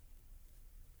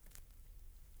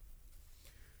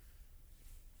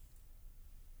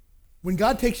 When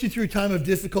God takes you through a time of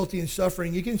difficulty and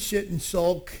suffering, you can sit and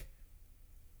sulk.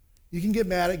 You can get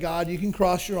mad at God. You can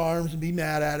cross your arms and be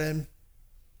mad at him.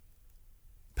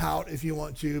 Pout if you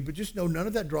want to. But just know none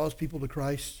of that draws people to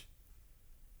Christ.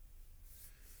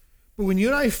 But when you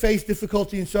and I face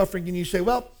difficulty and suffering and you say,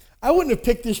 well, I wouldn't have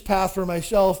picked this path for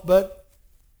myself, but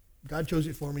God chose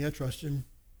it for me. I trust him.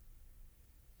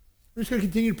 I'm just going to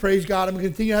continue to praise God. I'm going to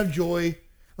continue to have joy.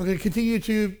 I'm going to continue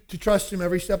to trust him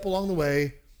every step along the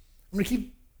way. I'm going to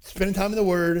keep spending time in the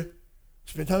Word,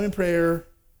 spend time in prayer,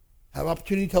 have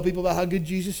opportunity to tell people about how good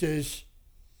Jesus is.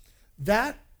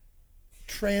 That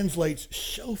translates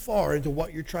so far into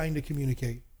what you're trying to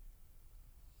communicate.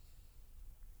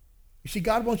 You see,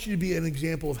 God wants you to be an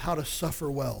example of how to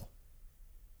suffer well.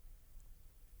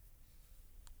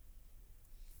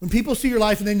 When people see your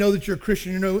life and they know that you're a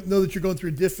Christian, you know that you're going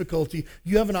through difficulty,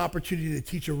 you have an opportunity to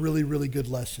teach a really, really good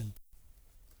lesson.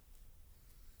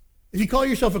 If you call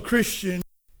yourself a Christian,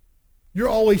 you're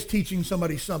always teaching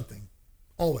somebody something.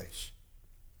 Always.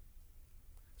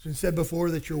 It's been said before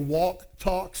that your walk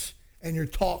talks and your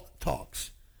talk talks.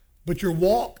 But your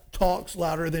walk talks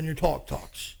louder than your talk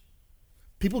talks.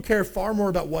 People care far more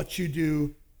about what you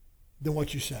do than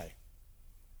what you say.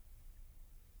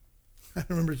 I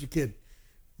remember as a kid,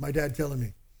 my dad telling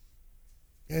me,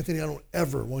 Anthony, I don't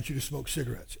ever want you to smoke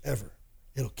cigarettes, ever.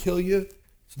 It'll kill you.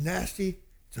 It's nasty.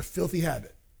 It's a filthy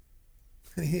habit.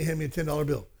 And he handed me a $10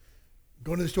 bill.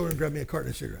 Go into the store and grab me a carton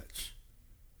of cigarettes.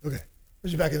 Okay.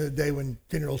 This is back in the day when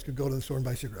 10-year-olds could go to the store and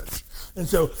buy cigarettes. And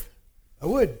so I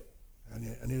would.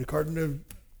 I need a carton of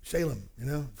Salem,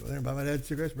 Go there and buy my dad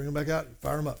cigarettes, bring them back out,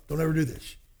 fire them up. Don't ever do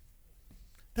this.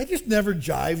 That just never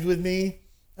jived with me.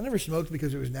 I never smoked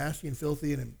because it was nasty and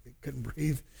filthy and it couldn't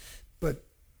breathe. But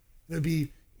it'd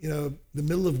be, the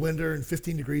middle of winter and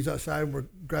 15 degrees outside. We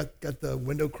got the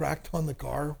window cracked on the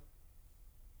car.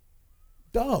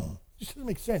 Dumb. Just doesn't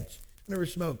make sense. I never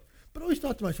smoked. But I always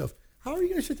thought to myself, how are you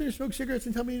going to sit there and smoke cigarettes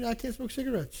and tell me I can't smoke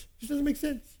cigarettes? It just doesn't make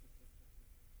sense.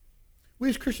 We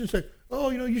as Christians say,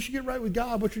 you should get right with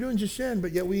God. What you're doing is just sin.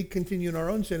 But yet we continue in our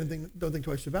own sin and don't think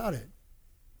twice about it.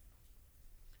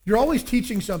 You're always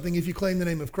teaching something if you claim the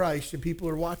name of Christ and people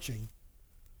are watching.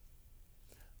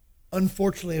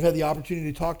 Unfortunately, I've had the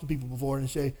opportunity to talk to people before and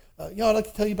say, I'd like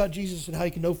to tell you about Jesus and how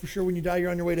you can know for sure when you die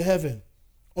you're on your way to heaven.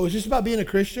 Oh, is this about being a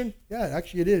Christian? Yeah,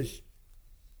 actually it is.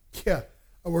 Yeah,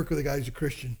 I work with a guy who's a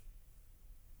Christian.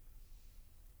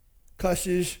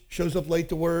 Cusses, shows up late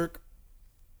to work,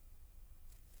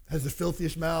 has the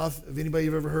filthiest mouth of anybody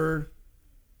you've ever heard,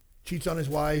 cheats on his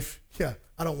wife. Yeah,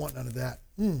 I don't want none of that.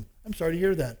 I'm sorry to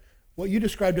hear that. What you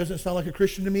described doesn't sound like a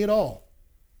Christian to me at all.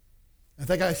 If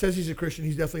that guy says he's a Christian,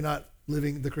 he's definitely not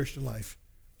living the Christian life.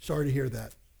 Sorry to hear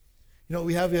that. You know what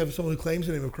we have? We have someone who claims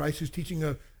the name of Christ who's teaching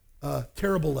a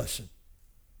terrible lesson.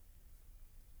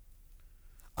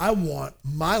 I want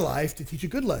my life to teach a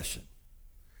good lesson.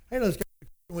 I know this guy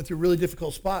went through a really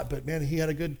difficult spot, but man, he had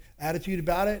a good attitude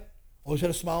about it. Always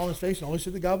had a smile on his face and always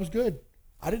said that God was good.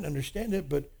 I didn't understand it,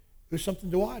 but it was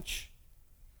something to watch.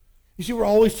 You see, we're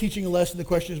always teaching a lesson. The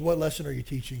question is, what lesson are you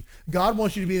teaching? God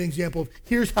wants you to be an example of,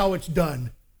 here's how it's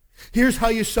done. Here's how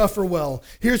you suffer well.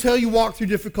 Here's how you walk through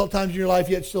difficult times in your life,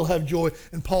 yet still have joy.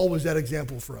 And Paul was that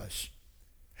example for us.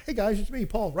 Hey guys, it's me,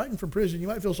 Paul, writing from prison. You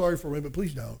might feel sorry for me, but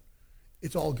please don't.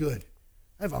 It's all good.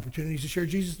 I have opportunities to share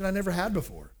Jesus that I never had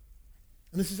before.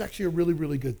 And this is actually a really,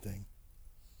 really good thing.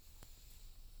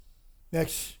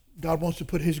 Next, God wants to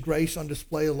put his grace on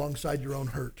display alongside your own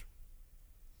hurt.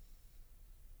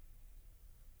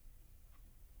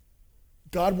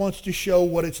 God wants to show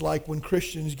what it's like when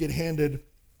Christians get handed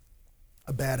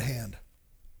a bad hand.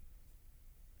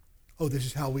 Oh, this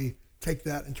is how we take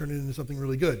that and turn it into something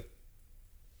really good.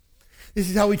 This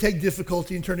is how we take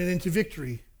difficulty and turn it into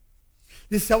victory.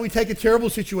 This is how we take a terrible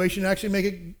situation and actually make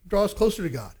it draw us closer to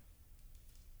God.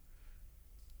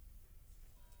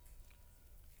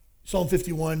 Psalm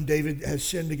 51, David has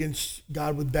sinned against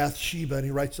God with Bathsheba, and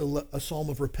he writes a psalm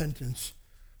of repentance.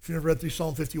 If you've never read through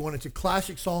Psalm 51, it's a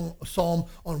classic psalm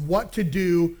on what to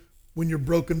do when you're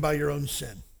broken by your own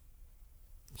sin.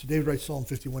 So David writes Psalm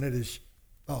 51. It's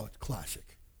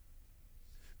classic.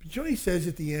 But you know what he says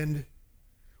at the end?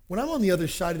 When I'm on the other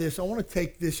side of this, I want to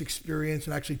take this experience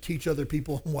and actually teach other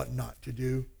people what not to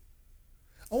do.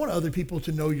 I want other people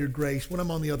to know your grace. When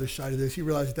I'm on the other side of this, he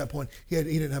realized at that point he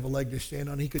didn't have a leg to stand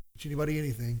on. He couldn't teach anybody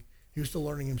anything. He was still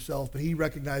learning himself, but he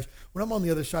recognized, when I'm on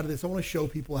the other side of this, I want to show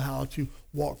people how to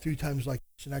walk through times like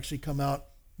this and actually come out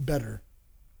better.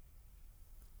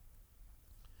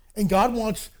 And God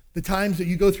wants the times that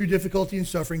you go through difficulty and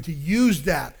suffering to use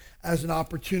that as an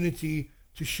opportunity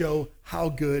to show how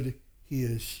good he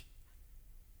is.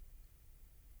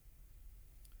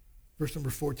 Verse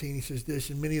number 14, he says this,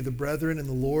 and many of the brethren in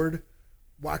the Lord,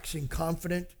 waxing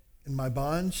confident in my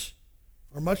bonds,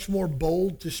 are much more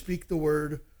bold to speak the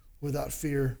word without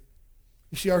fear.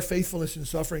 You see, our faithfulness in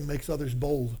suffering makes others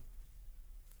bold.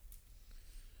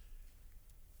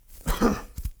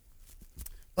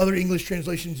 Other English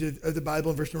translations of the Bible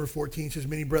in verse number 14 says,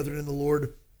 many brethren in the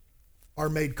Lord are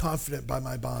made confident by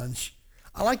my bonds.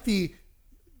 I like the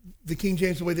King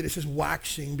James, the way that it says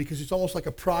waxing, because it's almost like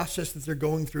a process that they're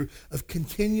going through of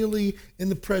continually, in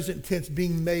the present tense,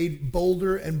 being made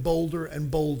bolder and bolder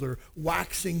and bolder,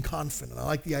 waxing confident. I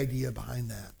like the idea behind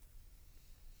that.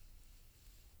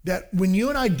 that when you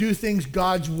and I do things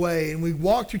God's way and we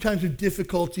walk through times of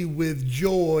difficulty with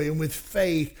joy and with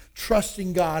faith,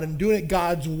 trusting God and doing it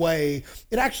God's way,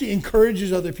 it actually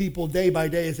encourages other people day by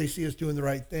day as they see us doing the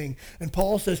right thing. And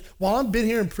Paul says, while I've been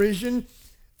here in prison,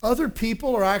 other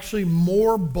people are actually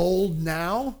more bold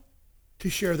now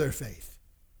to share their faith.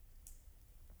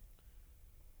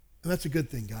 And that's a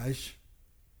good thing, guys.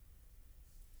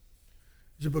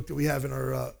 There's a book that we have in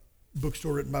our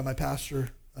bookstore written by my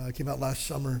pastor. Came out last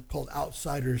summer, called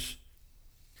Outsiders.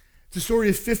 It's a story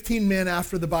of 15 men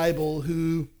after the Bible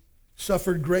who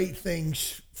suffered great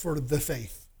things for the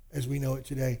faith as we know it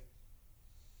today.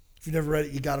 If you've never read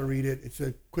it, you got to read it. It's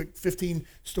a quick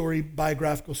 15-story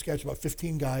biographical sketch about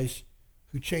 15 guys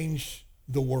who changed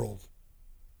the world.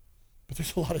 But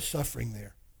there's a lot of suffering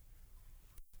there.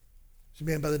 There's a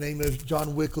man by the name of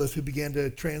John Wycliffe who began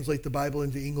to translate the Bible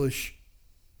into English.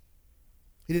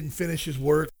 He didn't finish his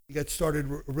work. He got started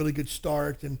a really good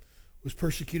start and was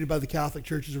persecuted by the Catholic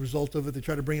Church as a result of it. They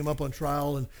tried to bring him up on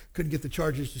trial and couldn't get the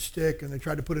charges to stick, and they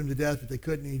tried to put him to death, but they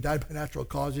couldn't. He died by natural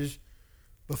causes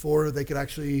before they could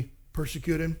actually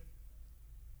persecute him.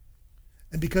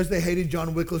 And because they hated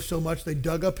John Wycliffe so much, they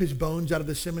dug up his bones out of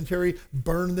the cemetery,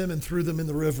 burned them, and threw them in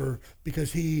the river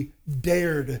because he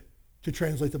dared to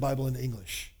translate the Bible into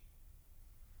English.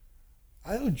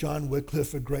 I owe John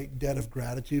Wycliffe a great debt of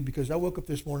gratitude because I woke up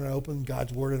this morning, I opened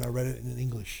God's Word, and I read it in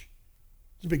English.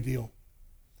 It's a big deal.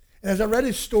 And as I read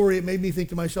his story, it made me think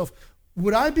to myself,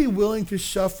 would I be willing to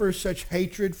suffer such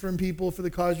hatred from people for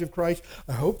the cause of Christ?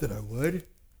 I hope that I would.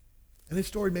 And his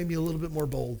story made me a little bit more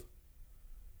bold.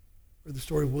 Or the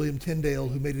story of William Tyndale,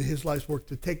 who made it his life's work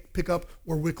to pick up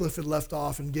where Wycliffe had left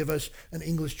off and give us an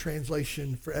English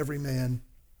translation for every man.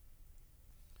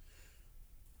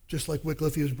 Just like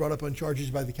Wycliffe, he was brought up on charges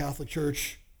by the Catholic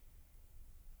Church.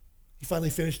 He finally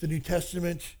finished the New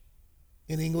Testament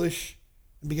in English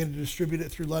and began to distribute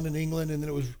it through London, England, and then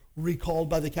it was recalled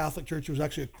by the Catholic Church. It was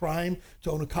actually a crime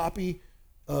to own a copy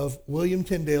of William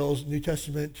Tyndale's New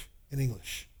Testament in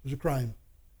English. It was a crime.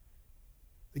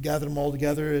 They gathered them all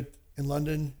together in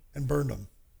London and burned them.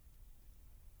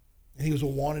 And he was a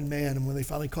wanted man, and when they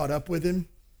finally caught up with him,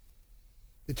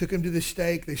 they took him to the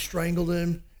stake, they strangled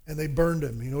him, and they burned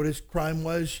him. You know what his crime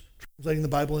was? Translating the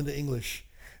Bible into English.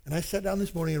 And I sat down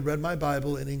this morning and read my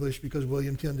Bible in English because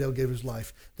William Tyndale gave his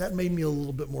life. That made me a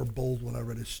little bit more bold when I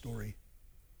read his story.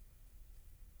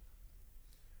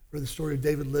 I read the story of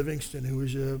David Livingstone, who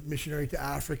was a missionary to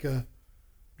Africa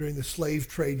during the slave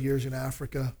trade years in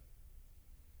Africa.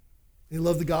 He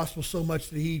loved the gospel so much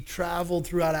that he traveled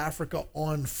throughout Africa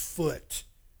on foot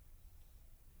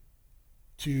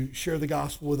to share the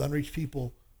gospel with unreached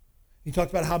people. He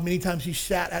talked about how many times he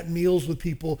sat at meals with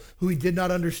people who he did not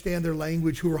understand their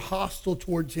language, who were hostile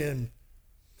towards him.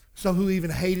 Some who even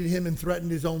hated him and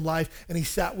threatened his own life. And he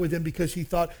sat with them because he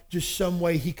thought just some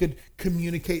way he could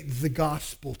communicate the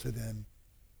gospel to them.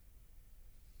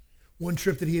 One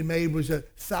trip that he had made was a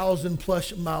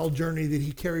 1,000+ mile journey that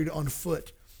he carried on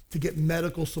foot to get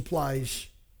medical supplies,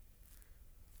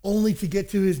 only to get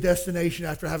to his destination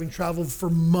after having traveled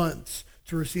for months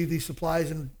to receive these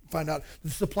supplies and find out the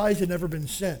supplies had never been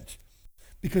sent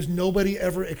because nobody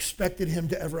ever expected him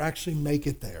to ever actually make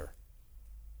it there.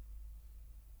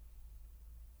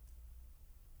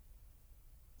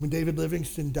 When David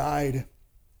Livingstone died,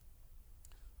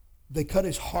 they cut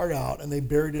his heart out and they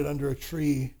buried it under a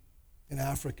tree in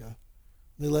Africa.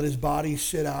 They let his body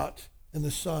sit out in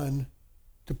the sun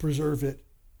to preserve it.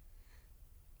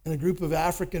 And a group of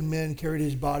African men carried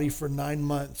his body for 9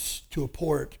 months to a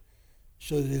port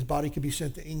so that his body could be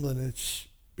sent to England, and it's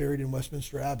buried in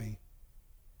Westminster Abbey.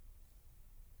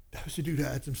 That was a dude who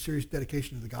had some serious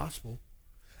dedication to the gospel.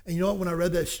 And you know what? When I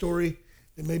read that story,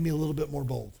 it made me a little bit more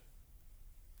bold.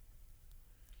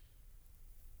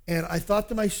 And I thought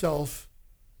to myself,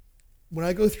 when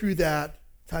I go through that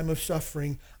time of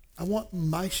suffering, I want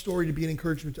my story to be an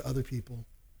encouragement to other people.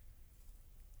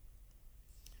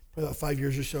 Probably about 5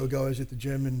 years or so ago, I was at the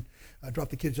gym and I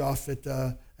dropped the kids off at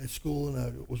school, and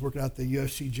I was working out the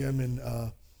UFC gym in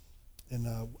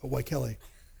Waikele.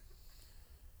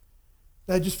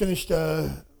 I just finished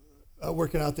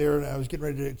working out there, and I was getting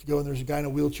ready to go, and there's a guy in a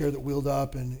wheelchair that wheeled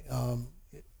up, and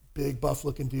big,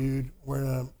 buff-looking dude wearing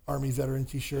an Army veteran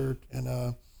T-shirt and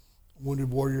a Wounded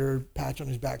Warrior patch on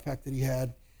his backpack that he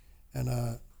had, and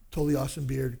a totally awesome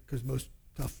beard, because most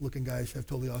tough-looking guys have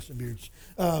totally awesome beards.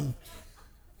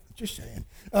 Just saying.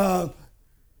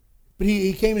 But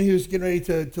he came and he was getting ready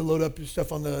to load up his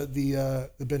stuff on the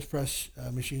bench press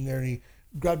machine there, and he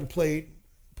grabbed a plate,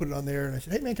 put it on there, and I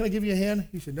said, "Hey man, can I give you a hand?"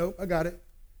 He said, "Nope, I got it."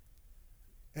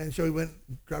 And so he went,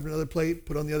 grabbed another plate,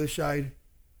 put it on the other side,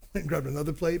 Went and grabbed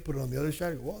another plate, put it on the other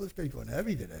side. I go, "Wow, this guy's going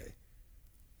heavy today."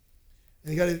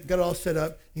 And he got it all set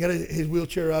up. He got his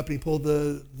wheelchair up, and he pulled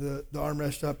the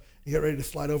armrest up. He got ready to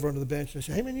slide over onto the bench. And I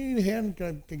said, "Hey, man, you need a hand?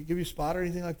 Can I give you a spot or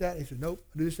anything like that?" And he said, "Nope,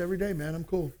 I do this every day, man. I'm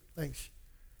cool. Thanks."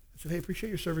 I said, "Hey, appreciate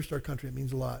your service to our country. It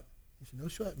means a lot." He said, "No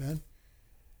sweat, man."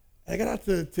 And I got out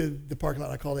to the parking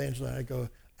lot, and I called Angela, and I go,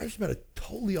 "I just met a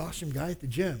totally awesome guy at the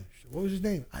gym." She said, "What was his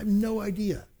name?" "I have no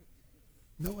idea.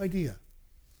 No idea."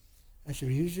 I said,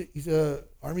 "He's a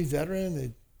Army veteran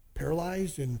that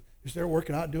paralyzed and just there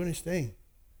working out, doing his thing."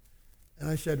 And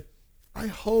I said, "I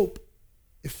hope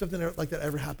if something like that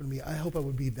ever happened to me, I hope I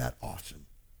would be that awesome."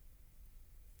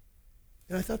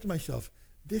 And I thought to myself,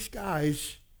 this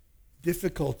guy's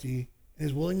difficulty and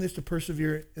his willingness to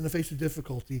persevere in the face of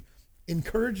difficulty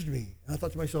encouraged me. And I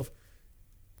thought to myself,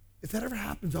 if that ever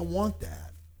happens, I want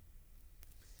that.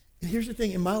 And here's the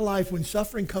thing, in my life, when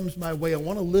suffering comes my way, I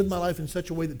want to live my life in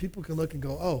such a way that people can look and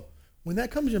go, "Oh, when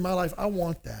that comes in my life, I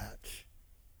want that."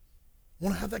 I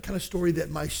want to have that kind of story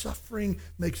that my suffering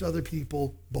makes other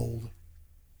people bold.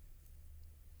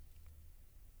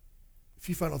 A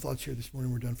few final thoughts here this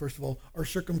morning. We're done. First of all, our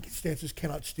circumstances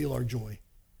cannot steal our joy.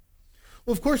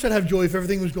 Well, of course I'd have joy if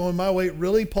everything was going my way.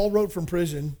 Really? Paul wrote from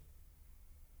prison.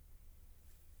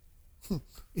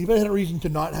 Anybody had a reason to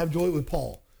not have joy with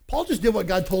Paul? Paul just did what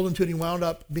God told him to, and he wound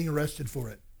up being arrested for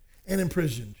it, and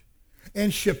imprisoned,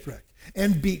 and shipwrecked,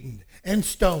 and beaten, and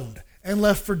stoned, and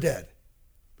left for dead.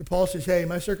 But Paul says, "Hey,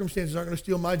 my circumstances aren't going to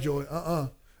steal my joy."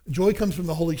 Joy comes from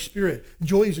the Holy Spirit.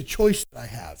 Joy is a choice that I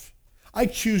have. I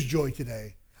choose joy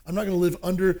today. I'm not going to live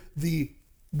under the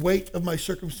weight of my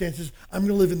circumstances. I'm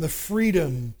going to live in the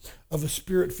freedom of a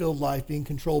Spirit-filled life, being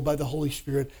controlled by the Holy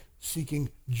Spirit, seeking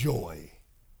joy.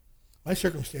 My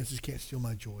circumstances can't steal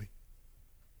my joy.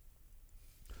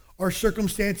 Our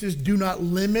circumstances do not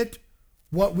limit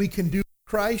what we can do for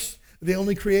Christ. They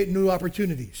only create new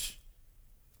opportunities.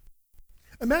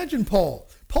 Imagine Paul.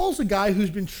 Paul's a guy who's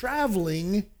been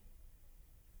traveling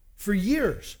for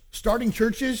years, starting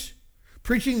churches,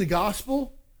 preaching the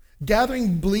gospel,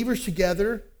 gathering believers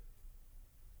together,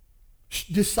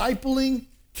 discipling,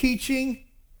 teaching,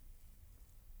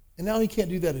 and now he can't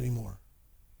do that anymore.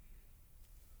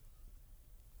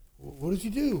 What does he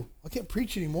do? I can't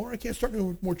preach anymore. I can't start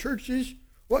more churches.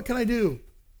 What can I do?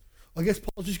 I guess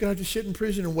Paul's just going to have to sit in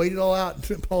prison and wait it all out.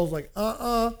 And Paul's like,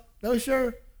 no,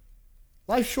 sir.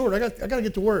 Life's short. I got to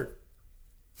get to work.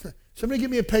 Somebody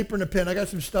give me a paper and a pen. I got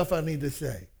some stuff I need to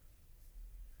say.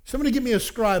 Somebody give me a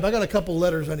scribe. I got a couple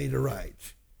letters I need to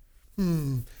write.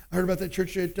 I heard about that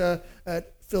church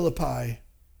at Philippi. I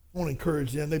want to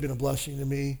encourage them. They've been a blessing to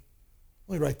me.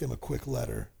 Let me write them a quick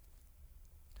letter.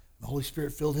 The Holy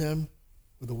Spirit filled him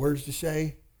with the words to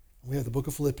say. And we have the book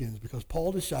of Philippians because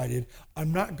Paul decided,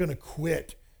 I'm not going to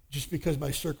quit just because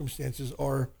my circumstances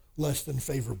are less than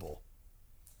favorable.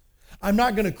 I'm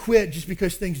not going to quit just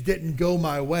because things didn't go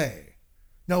my way.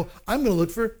 No, I'm going to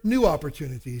look for new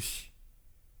opportunities.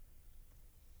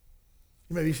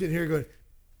 You may be sitting here going,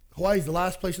 Hawaii's the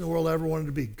last place in the world I ever wanted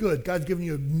to be. Good. God's given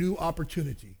you a new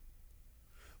opportunity.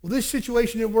 Well, this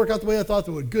situation didn't work out the way I thought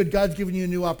it would. Good. God's given you a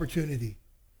new opportunity.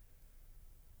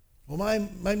 Well,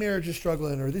 my marriage is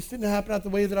struggling, or this didn't happen out the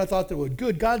way that I thought it would.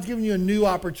 Good. God's given you a new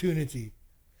opportunity.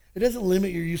 It doesn't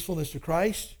limit your usefulness to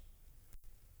Christ.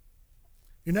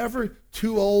 You're never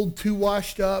too old, too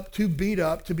washed up, too beat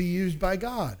up to be used by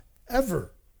God.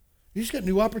 Ever. You just got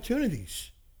new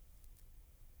opportunities.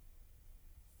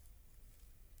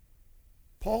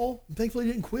 Paul, thankfully,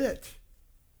 didn't quit.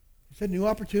 He had new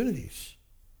opportunities.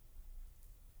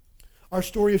 Our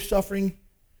story of suffering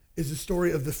is the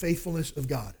story of the faithfulness of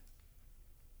God.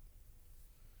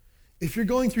 If you're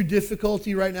going through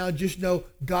difficulty right now, just know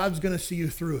God's going to see you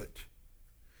through it.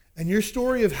 And your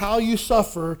story of how you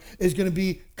suffer is going to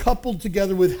be coupled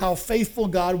together with how faithful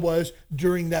God was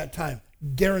during that time.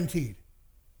 Guaranteed.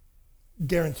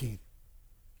 Guaranteed.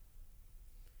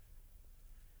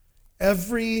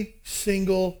 Every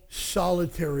single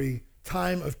solitary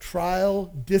time of trial,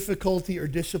 difficulty, or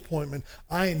disappointment,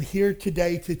 I am here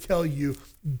today to tell you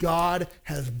God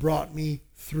has brought me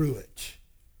through it.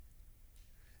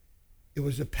 It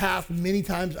was a path many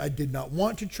times I did not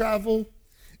want to travel.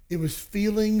 It was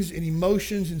feelings and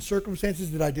emotions and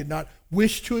circumstances that I did not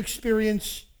wish to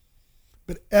experience.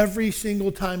 But every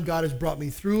single time God has brought me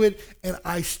through it, and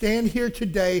I stand here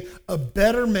today a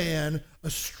better man, a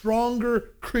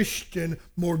stronger Christian,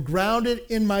 more grounded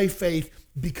in my faith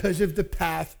because of the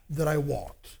path that I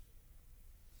walked.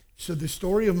 So the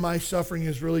story of my suffering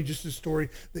is really just a story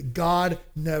that God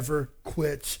never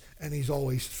quits and he's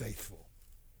always faithful.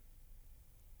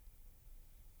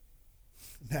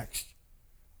 Next,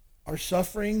 our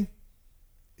suffering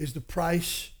is the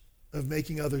price of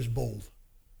making others bold.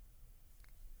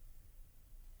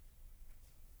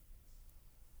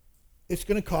 It's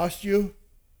going to cost you,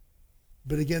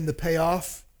 but again, the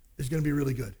payoff is going to be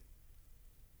really good.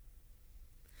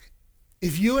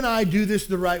 If you and I do this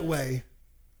the right way,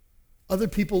 other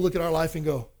people look at our life and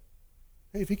go,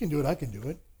 hey, if he can do it, I can do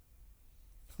it.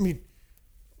 I mean,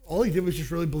 all he did was just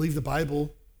really believe the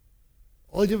Bible.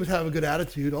 All he did was have a good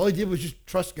attitude. All he did was just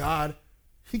trust God.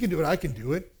 He can do it, I can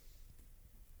do it.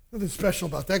 Nothing special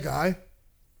about that guy.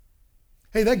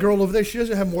 Hey, that girl over there, she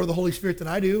doesn't have more of the Holy Spirit than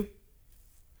I do.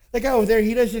 That guy over there,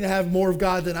 he doesn't have more of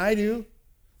God than I do.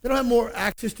 They don't have more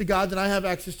access to God than I have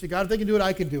access to God. If they can do it,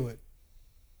 I can do it.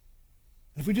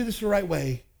 And if we do this the right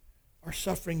way, our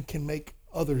suffering can make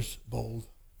others bold.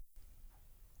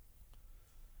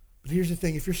 But here's the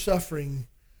thing. If your suffering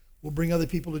will bring other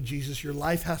people to Jesus, your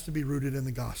life has to be rooted in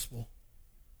the gospel.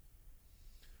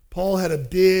 Paul had a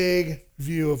big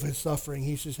view of his suffering.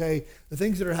 He says, hey, the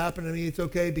things that are happening to me, it's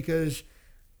okay because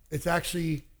it's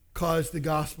actually caused the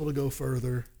gospel to go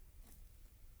further.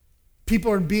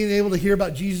 People are being able to hear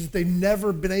about Jesus. They've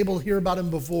never been able to hear about him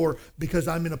before because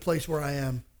I'm in a place where I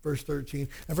am. Verse 13.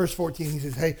 And verse 14, he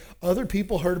says, hey, other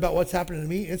people heard about what's happening to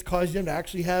me. It's caused them to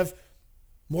actually have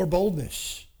more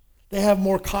boldness. They have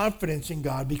more confidence in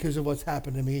God because of what's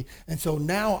happened to me. And so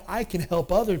now I can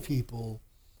help other people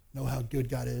know how good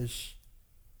God is.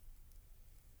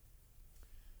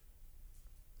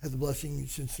 I had the blessing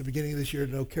since the beginning of this year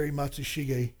to know Kerry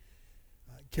Matsushige.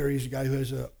 Kerry is a guy who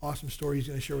has an awesome story he's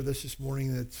going to share with us this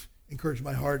morning that's encouraged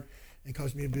my heart and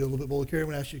caused me to be a little bit bold. Kerry, I'm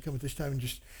going to ask you to come at this time and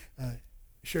just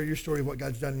share your story of what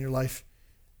God's done in your life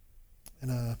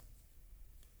and how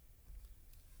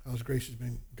his grace has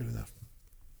been good enough.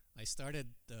 I started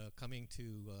coming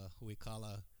to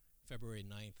Huikala February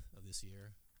 9th of this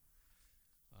year.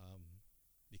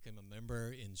 Became a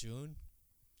member in June,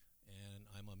 and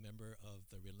I'm a member of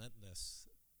the Relentless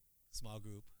small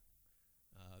group.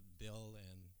 Bill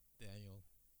and Daniel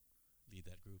lead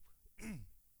that group.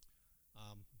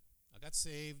 I got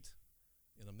saved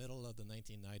in the middle of the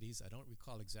 1990s. I don't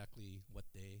recall exactly what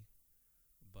day,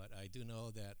 but I do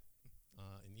know that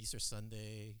in Easter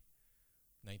Sunday,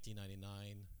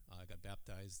 1999, I got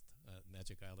baptized at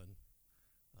Magic Island.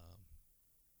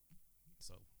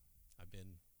 So I've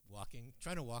been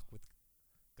trying to walk with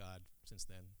God since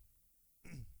then.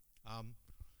 You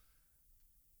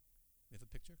have a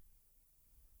picture?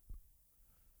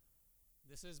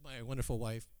 This is my wonderful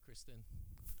wife, Kristen.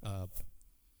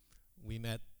 We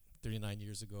met 39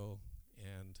 years ago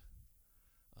and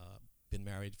been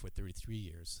married for 33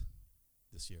 years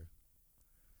this year.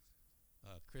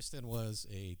 Kristen was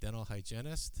a dental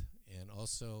hygienist and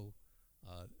also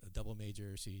a double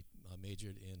major. She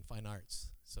majored in fine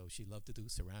arts. So she loved to do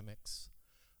ceramics,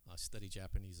 study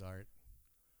Japanese art.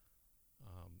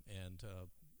 And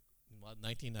in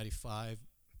 1995,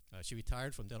 she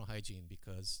retired from dental hygiene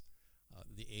because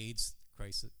the AIDS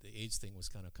crisis, the AIDS thing was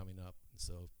kind of coming up. And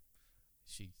so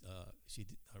she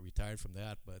retired from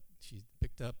that, but she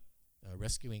picked up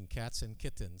rescuing cats and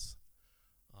kittens.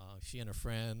 She and her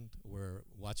friend were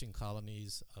watching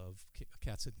colonies of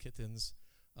cats and kittens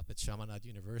up at Chaminade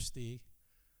University,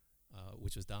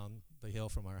 which was down the hill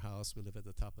from our house. We live at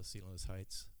the top of Sealands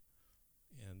Heights.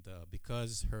 And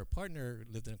because her partner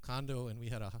lived in a condo and we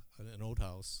had an old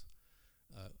house,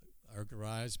 our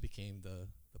garage became the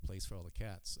place for all the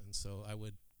cats. And so I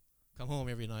would come home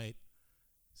every night,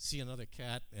 see another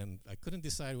cat, and I couldn't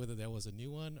decide whether there was a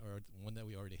new one or one that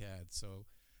we already had. So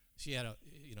she had a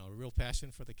real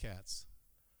passion for the cats.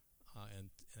 And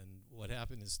what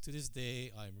happened is, to this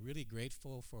day, I'm really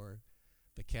grateful for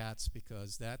the cats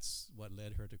because that's what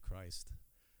led her to Christ.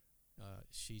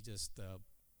 She just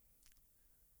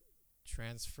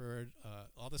transferred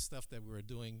all the stuff that we were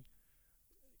doing,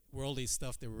 worldly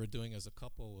stuff that we were doing as a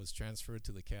couple, was transferred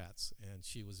to the cats. And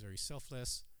she was very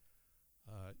selfless.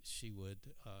 She would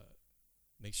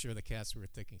make sure the cats were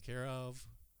taken care of.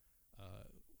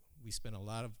 We spent a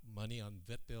lot of money on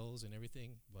vet bills and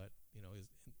everything, but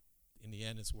in the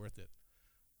end, it's worth it.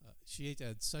 She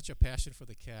had such a passion for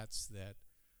the cats that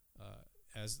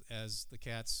as the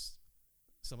cats,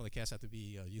 some of the cats had to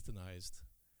be euthanized,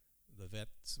 the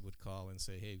vets would call and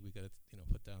say, "Hey, we got to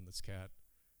put down this cat."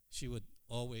 She would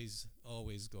always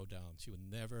go down. She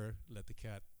would never let the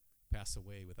cat pass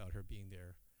away without her being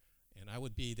there, and I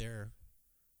would be there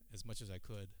as much as I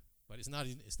could. But it's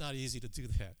not easy to do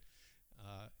that.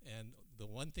 And the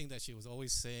one thing that she was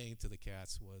always saying to the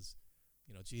cats was,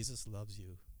 Jesus loves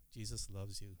you. Jesus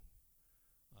loves you.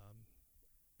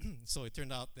 So it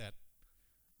turned out that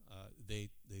they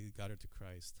got her to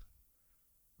Christ.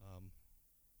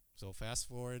 So fast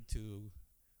forward to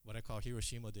what I call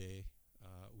Hiroshima Day,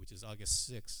 which is August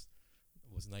 6th,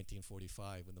 was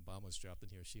 1945 when the bomb was dropped in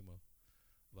Hiroshima.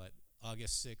 But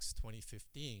August 6,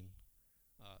 2015,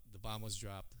 the bomb was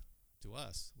dropped to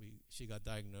us. She got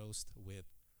diagnosed with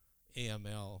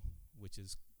AML, which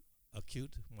is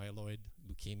acute myeloid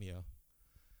leukemia.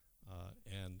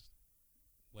 And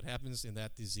what happens in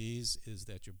that disease is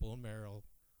that your bone marrow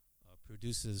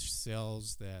produces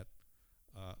cells that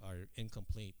are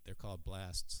incomplete. They're called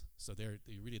blasts. So they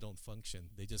really don't function.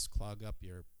 They just clog up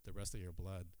the rest of your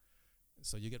blood.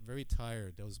 So you get very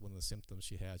tired. That was one of the symptoms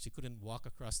she had. She couldn't walk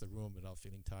across the room without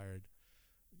feeling tired.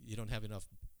 You don't have enough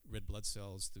red blood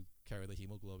cells to carry the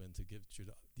hemoglobin to give you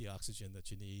the oxygen that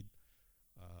you need.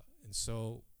 And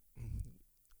so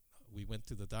we went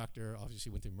to the doctor,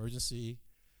 obviously went to emergency.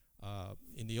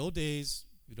 In the old days,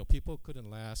 people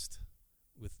couldn't last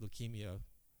with leukemia.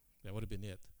 That would have been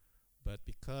it. But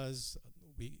because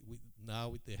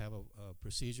now they have a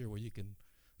procedure where you can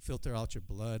filter out your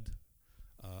blood,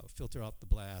 filter out the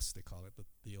blast, they call it,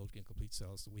 the old incomplete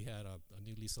cells. We had a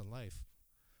new lease on life.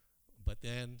 But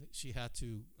then she had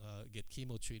to get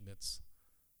chemo treatments.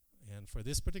 And for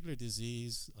this particular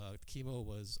disease, chemo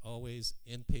was always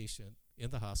inpatient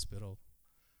in the hospital.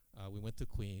 We went to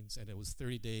Queens, and it was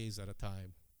 30 days at a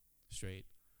time straight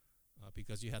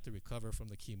because you had to recover from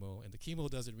the chemo. And the chemo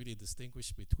doesn't really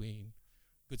distinguish between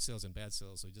good cells and bad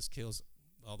cells, so it just kills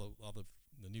all the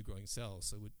new growing cells.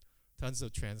 So with tons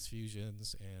of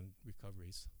transfusions and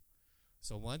recoveries.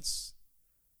 So once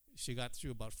she got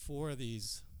through about 4 of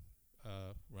these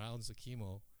rounds of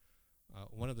chemo,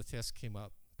 one of the tests came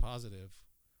up positive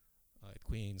at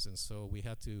Queens, and so we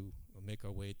had to make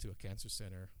our way to a cancer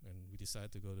center, and we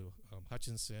decided to go to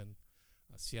Hutchinson,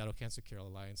 Seattle Cancer Care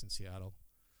Alliance in Seattle,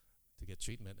 to get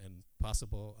treatment and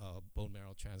possible bone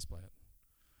marrow transplant.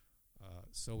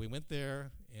 So we went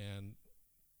there and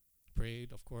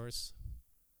prayed, of course.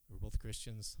 We're both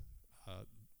Christians,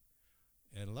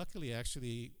 and luckily,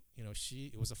 actually,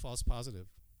 it was a false positive.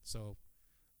 So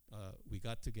we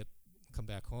got to come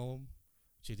back home.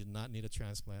 She did not need a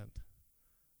transplant,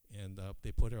 and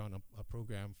they put her on a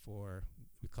program for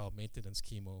we call maintenance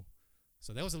chemo.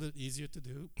 So that was a little easier to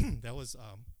do. That was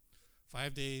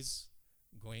 5 days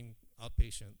going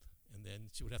outpatient, and then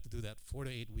she would have to do that 4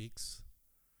 to 8 weeks,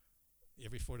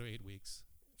 every 4 to 8 weeks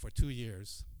for 2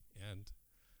 years. And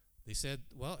they said,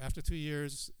 well, after 2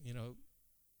 years,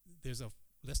 there's a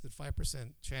less than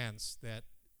 5% chance that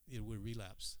it will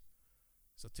relapse.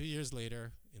 So 2 years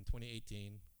later, in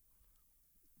 2018,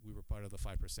 we were part of the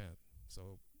 5%.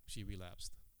 So she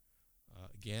relapsed.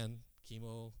 Again,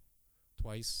 chemo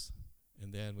twice,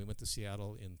 and then we went to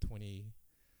Seattle in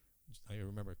I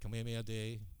remember Kamehameha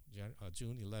Day,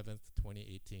 June 11th,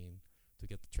 2018, to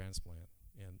get the transplant.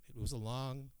 And it was a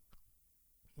long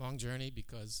journey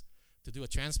because to do a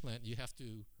transplant, they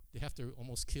have to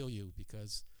almost kill you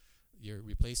because you're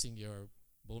replacing your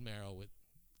bone marrow with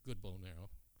good bone marrow.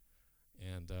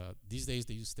 And these days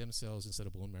they use stem cells instead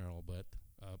of bone marrow, but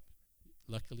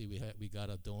luckily we got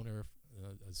a donor,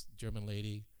 a German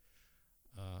lady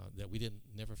that we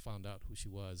never found out who she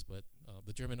was, but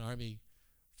the German army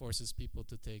forces people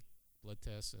to take blood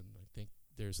tests, and I think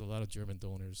there's a lot of German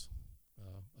donors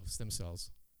of stem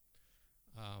cells.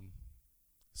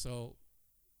 So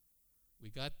we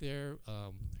got there.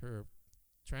 Her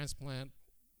transplant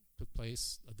took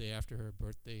place a day after her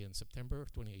birthday in September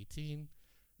 2018,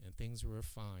 and things were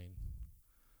fine.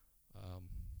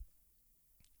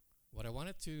 What I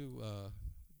wanted to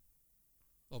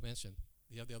mention,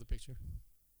 do you have the other picture?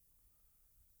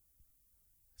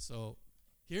 So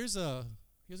here's a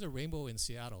rainbow in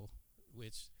Seattle,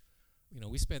 which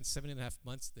we spent 7.5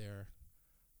 months there,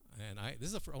 and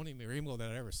this is the only rainbow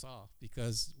that I ever saw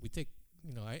because we take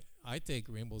I take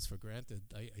rainbows for granted.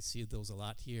 I see those a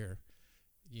lot here.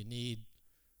 You need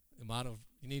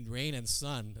rain and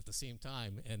sun at the same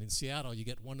time, and in Seattle you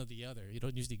get one or the other. You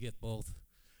don't usually get both.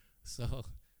 So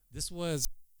this was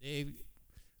the day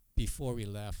before we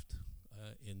left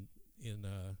in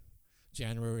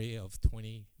January of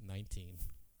 2019.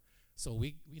 So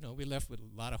we left with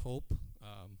a lot of hope.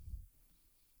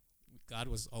 God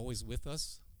was always with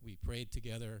us. We prayed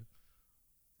together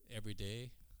every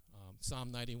day.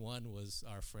 Psalm 91 was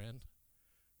our friend.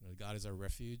 God is our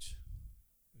refuge,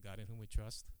 God in whom we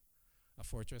trust, a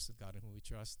fortress, a God in whom we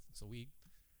trust. So we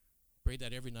prayed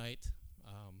that every night,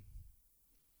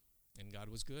 and God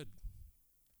was good.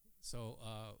 So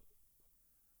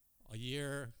a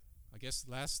year, I guess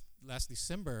last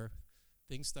December,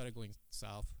 things started going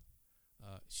south.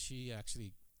 She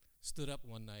actually stood up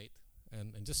one night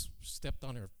and just stepped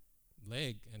on her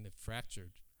leg, and it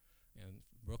fractured and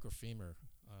broke her femur.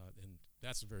 And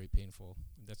that's very painful.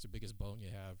 That's the biggest bone you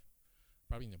have,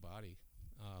 probably in your body.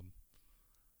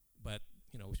 But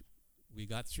we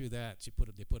got through that.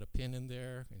 They put a pin in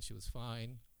there, and she was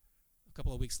fine. A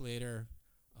couple of weeks later,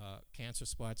 cancer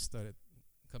spots started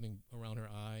coming around her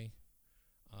eye,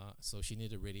 so she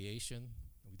needed radiation.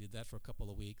 We did that for a couple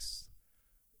of weeks.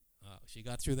 She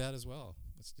got through that as well.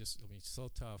 It's just, so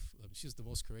tough. She's the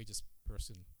most courageous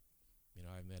person,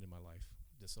 I've met in my life.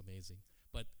 Just amazing.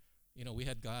 But, we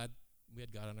had God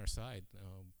on our side.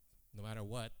 No matter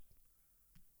what,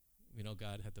 we know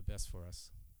God had the best for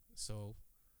us. So,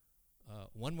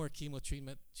 one more chemo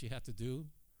treatment she had to do,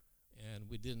 and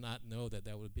we did not know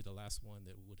that would be the last one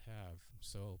that we would have.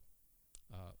 So,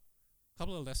 a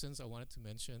couple of lessons I wanted to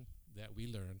mention that we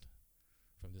learned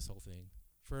from this whole thing.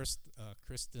 First,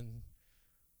 Kristen,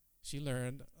 she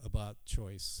learned about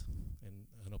choice. And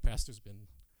I know Pastor's been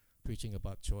preaching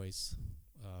about choice.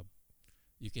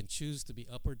 You can choose to be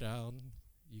up or down.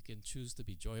 You can choose to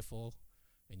be joyful,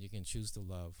 and you can choose to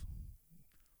love.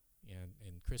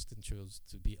 And Kristen chose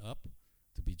to be up,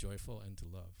 to be joyful, and to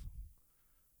love.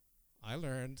 I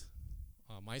learned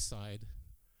on my side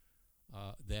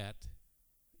that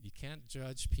you can't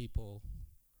judge people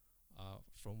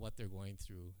from what they're going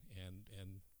through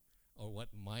or what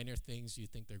minor things you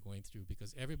think they're going through,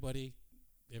 because everybody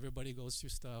goes through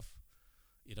stuff.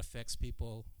 It affects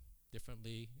people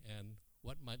differently, and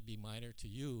what might be minor to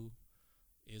you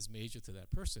is major to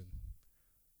that person.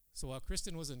 So while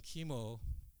Kristen was in chemo,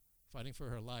 fighting for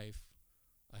her life,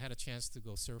 I had a chance to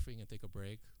go surfing and take a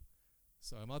break.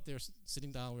 So I'm out there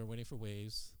sitting down, we're waiting for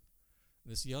waves.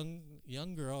 This young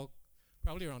girl,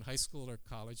 probably around high school or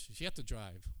college, she had to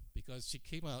drive because she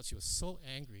came out, she was so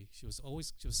angry. She was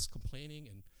complaining,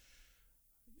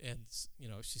 and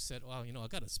she said, "Wow, I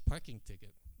got a parking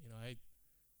ticket. I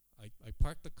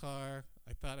parked the car.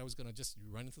 I thought I was going to just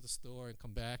run into the store and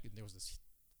come back, and there was this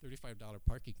 $35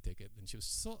 parking ticket." And she was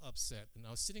so upset. And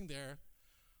I was sitting there,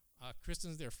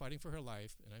 Kristen's there fighting for her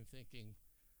life, and I'm thinking,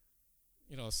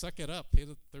 suck it up, pay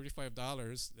the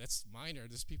 $35. That's minor.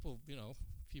 There's people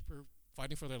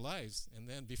fighting for their lives. And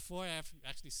then before I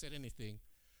actually said anything,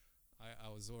 I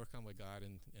was overcome by God,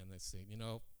 and I said,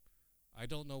 I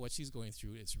don't know what she's going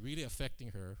through. It's really affecting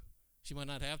her. She might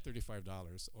not have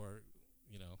 $35, or,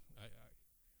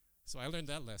 so I learned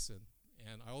that lesson.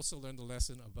 And I also learned the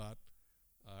lesson about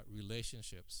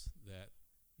relationships, that,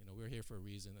 we're here for a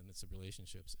reason, and it's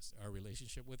relationships. It's our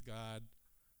relationship with God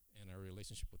and our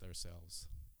relationship with ourselves.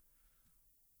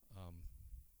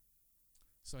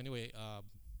 So anyway, I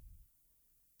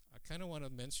kind of want to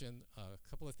mention a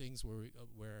couple of things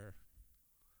where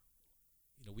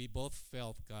we both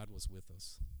felt God was with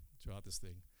us throughout this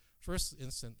thing. First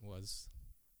incident was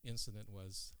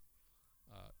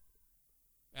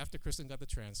after Kristen got the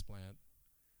transplant,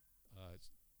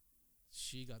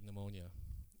 she got pneumonia,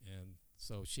 and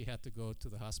so she had to go to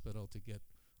the hospital to get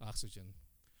oxygen.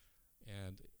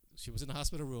 And she was in the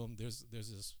hospital room. There's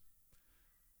this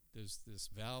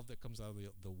valve that comes out of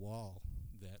the wall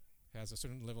that has a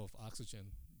certain level of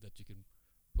oxygen that you can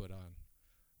put on.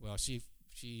 Well, she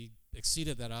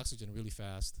exceeded that oxygen really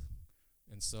fast,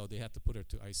 and so they had to put her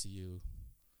to ICU.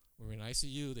 We're in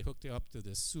ICU. They hooked her up to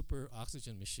this super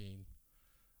oxygen machine,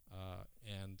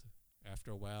 and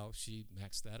after a while, she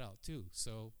maxed that out too.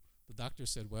 So the doctor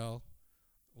said, "Well,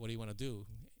 what do you want to do?"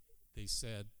 They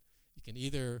said, "You can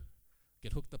either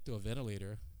get hooked up to a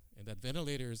ventilator," and that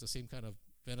ventilator is the same kind of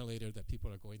ventilator that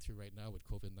people are going through right now with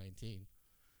COVID-19.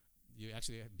 You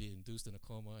actually have to be induced in a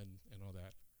coma and all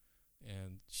that.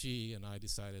 And she and I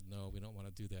decided, no, we don't want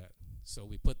to do that. So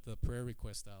we put the prayer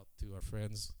request out to our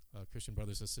friends, Christian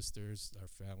brothers and sisters, our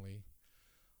family.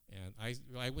 And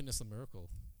I witnessed a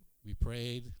miracle. We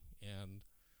prayed, and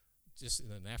just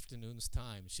in an afternoon's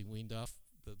time, she weaned off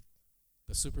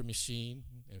the super machine,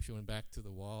 and she went back to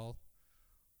the wall.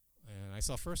 And I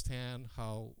saw firsthand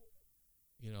how,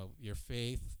 your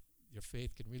faith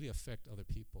can really affect other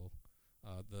people.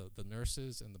 The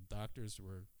nurses and the doctors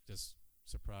were just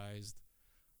surprised,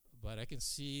 but I can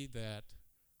see that,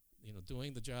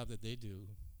 doing the job that they do,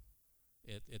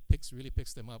 it really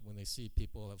picks them up when they see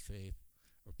people of faith,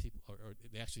 or people, or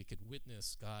they actually could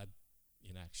witness God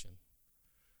in action.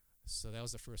 So that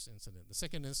was the first incident. The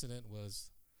second incident was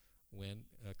when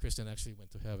Kristen actually went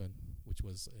to heaven, which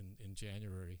was in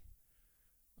January.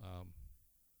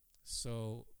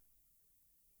 So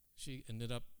she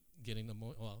ended up getting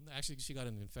actually she got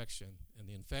an infection, and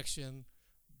the infection,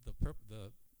 the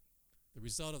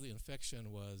result of the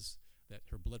infection was that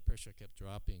her blood pressure kept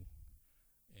dropping,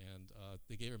 and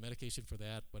they gave her medication for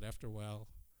that, but after a while,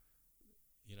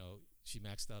 she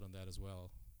maxed out on that as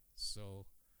well. So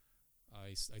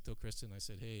I told Kristen, I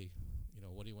said, "Hey,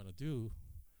 what do you want to do?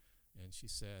 And she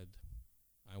said,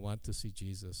 I want to see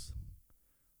Jesus.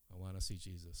 I want to see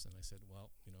Jesus. And I said,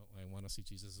 well, I want to see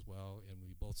Jesus as well. And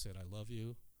we both said, I love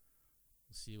you.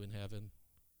 We'll see you in heaven.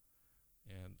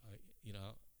 And,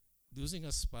 losing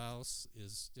a spouse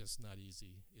is just not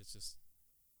easy. It's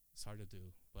hard to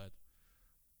do. But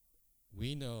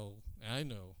we know, I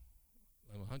know,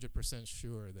 I'm 100%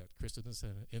 sure that Kristen is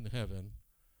in heaven,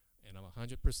 and I'm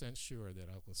 100% sure that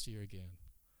I will see her again.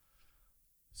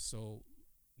 So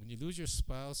when you lose your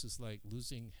spouse, it's like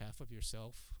losing half of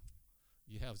yourself.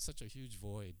 You have such a huge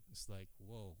void. It's like,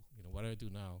 whoa, what do I do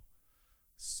now?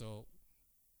 So,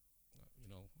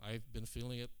 I've been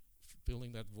feeling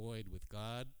that void with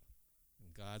God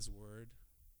and God's word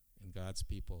and God's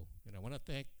people. And I want to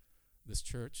thank this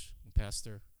church and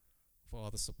pastor for all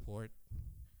the support,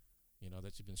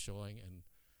 that you've been showing, and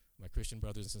my Christian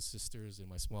brothers and sisters in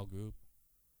my small group.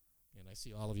 And I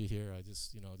see all of you here. I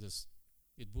just,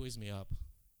 it buoys me up.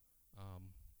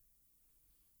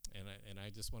 And I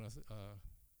just want to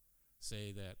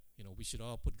say that, we should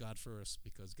all put God first,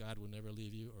 because God will never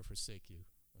leave you or forsake you.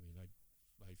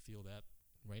 I feel that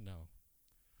right now.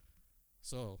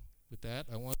 So with that,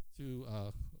 I want to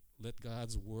let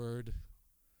God's word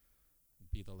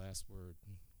be the last word.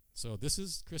 So this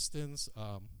is Kristen's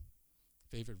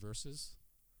favorite verses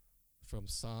from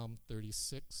Psalm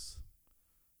 36,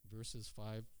 verses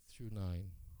 5 through 9.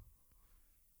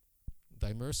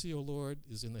 Thy mercy, O Lord,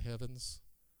 is in the heavens,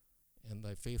 and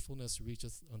thy faithfulness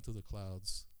reacheth unto the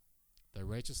clouds. Thy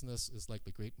righteousness is like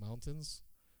the great mountains.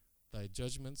 Thy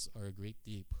judgments are a great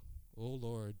deep. O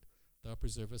Lord, thou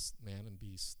preservest man and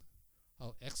beast.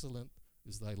 How excellent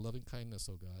is thy loving kindness,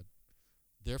 O God.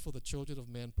 Therefore the children of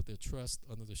men put their trust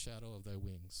under the shadow of thy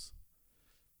wings.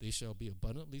 They shall be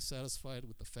abundantly satisfied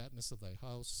with the fatness of thy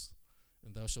house,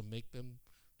 and thou shalt make them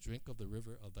drink of the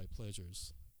river of thy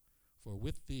pleasures. For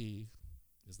with thee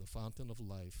is the fountain of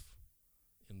life.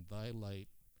 In thy light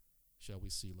shall we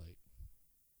see light.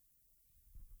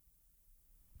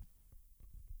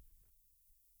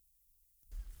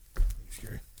 Thanks,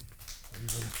 Gary. Love you,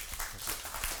 brother.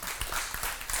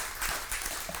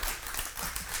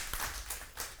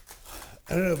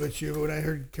 I don't know about you, but when I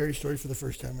heard Carrie's story for the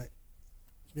first time, it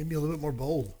made me a little bit more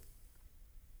bold.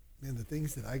 Man, the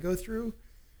things that I go through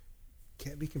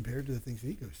can't be compared to the things that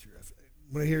he goes through.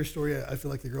 When I hear a story, I feel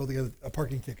like the girl that got a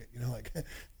parking ticket.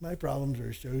 My problems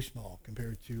are so small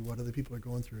compared to what other people are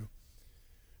going through.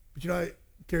 But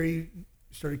Carrie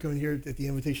started coming here at the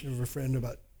invitation of a friend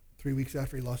about 3 weeks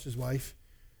after he lost his wife,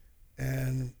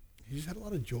 and he just had a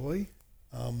lot of joy.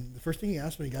 The first thing he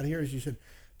asked when he got here is, he said,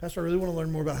 Pastor, I really want to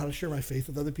learn more about how to share my faith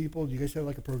with other people. Do you guys have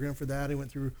a program for that? I went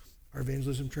through our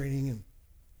evangelism training and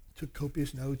took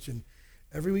copious notes, and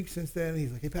every week since then,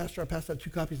 he's like, hey, Pastor, I passed out 2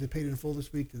 copies that paid in full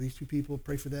this week to these 2 people.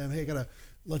 Pray for them. Hey, I got a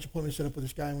lunch appointment set up with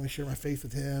this guy. I want to share my faith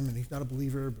with him, and he's not a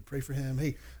believer, but pray for him. Hey,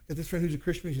 I got this friend who's a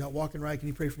Christian. He's not walking right. Can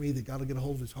you pray for me that God will get a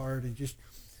hold of his heart? And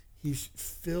he's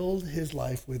filled his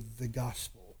life with the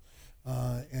gospel,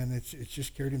 and it's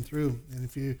just carried him through. And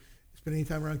if you spend any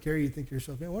time around Carrie, you think to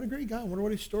yourself, man, what a great guy. I wonder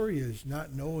what his story is,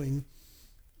 not knowing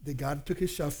that God took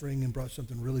his suffering and brought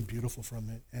something really beautiful from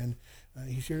it. And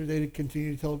he's here today to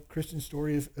continue to tell Kristen's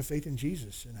story of faith in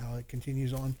Jesus and how it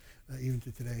continues on even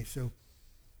to today. So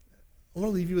I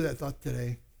want to leave you with that thought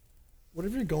today.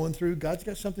 Whatever you're going through, God's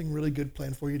got something really good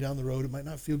planned for you down the road. It might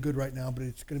not feel good right now, but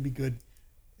it's going to be good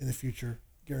in the future,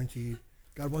 guaranteed.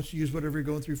 God wants to use whatever you're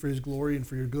going through for his glory and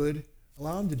for your good.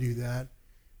 Allow him to do that.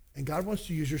 And God wants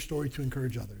to use your story to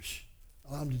encourage others.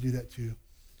 Allow him to do that too.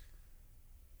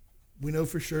 We know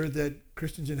for sure that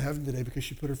Kristen's in heaven today because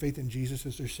she put her faith in Jesus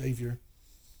as her Savior.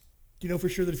 Do you know for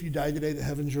sure that if you die today, that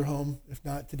heaven's your home? If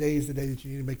not, today is the day that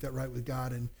you need to make that right with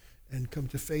God and come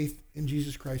to faith in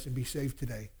Jesus Christ and be saved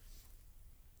today.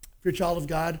 If you're a child of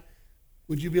God,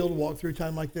 would you be able to walk through a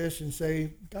time like this and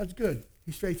say, God's good,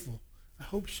 he's faithful? I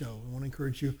hope so. I want to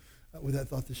encourage you with that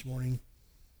thought this morning.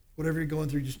 Whatever you're going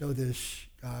through, just know this,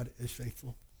 God is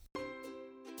faithful.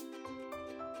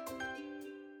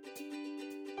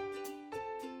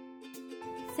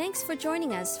 Thanks for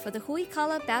joining us for the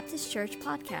Huikala Baptist Church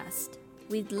podcast.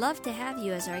 We'd love to have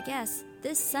you as our guest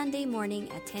this Sunday morning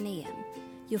at 10 a.m.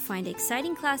 You'll find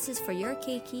exciting classes for your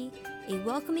keiki, a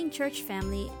welcoming church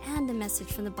family, and a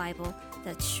message from the Bible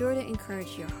that's sure to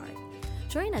encourage your heart.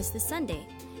 Join us this Sunday.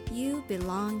 You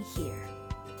belong here.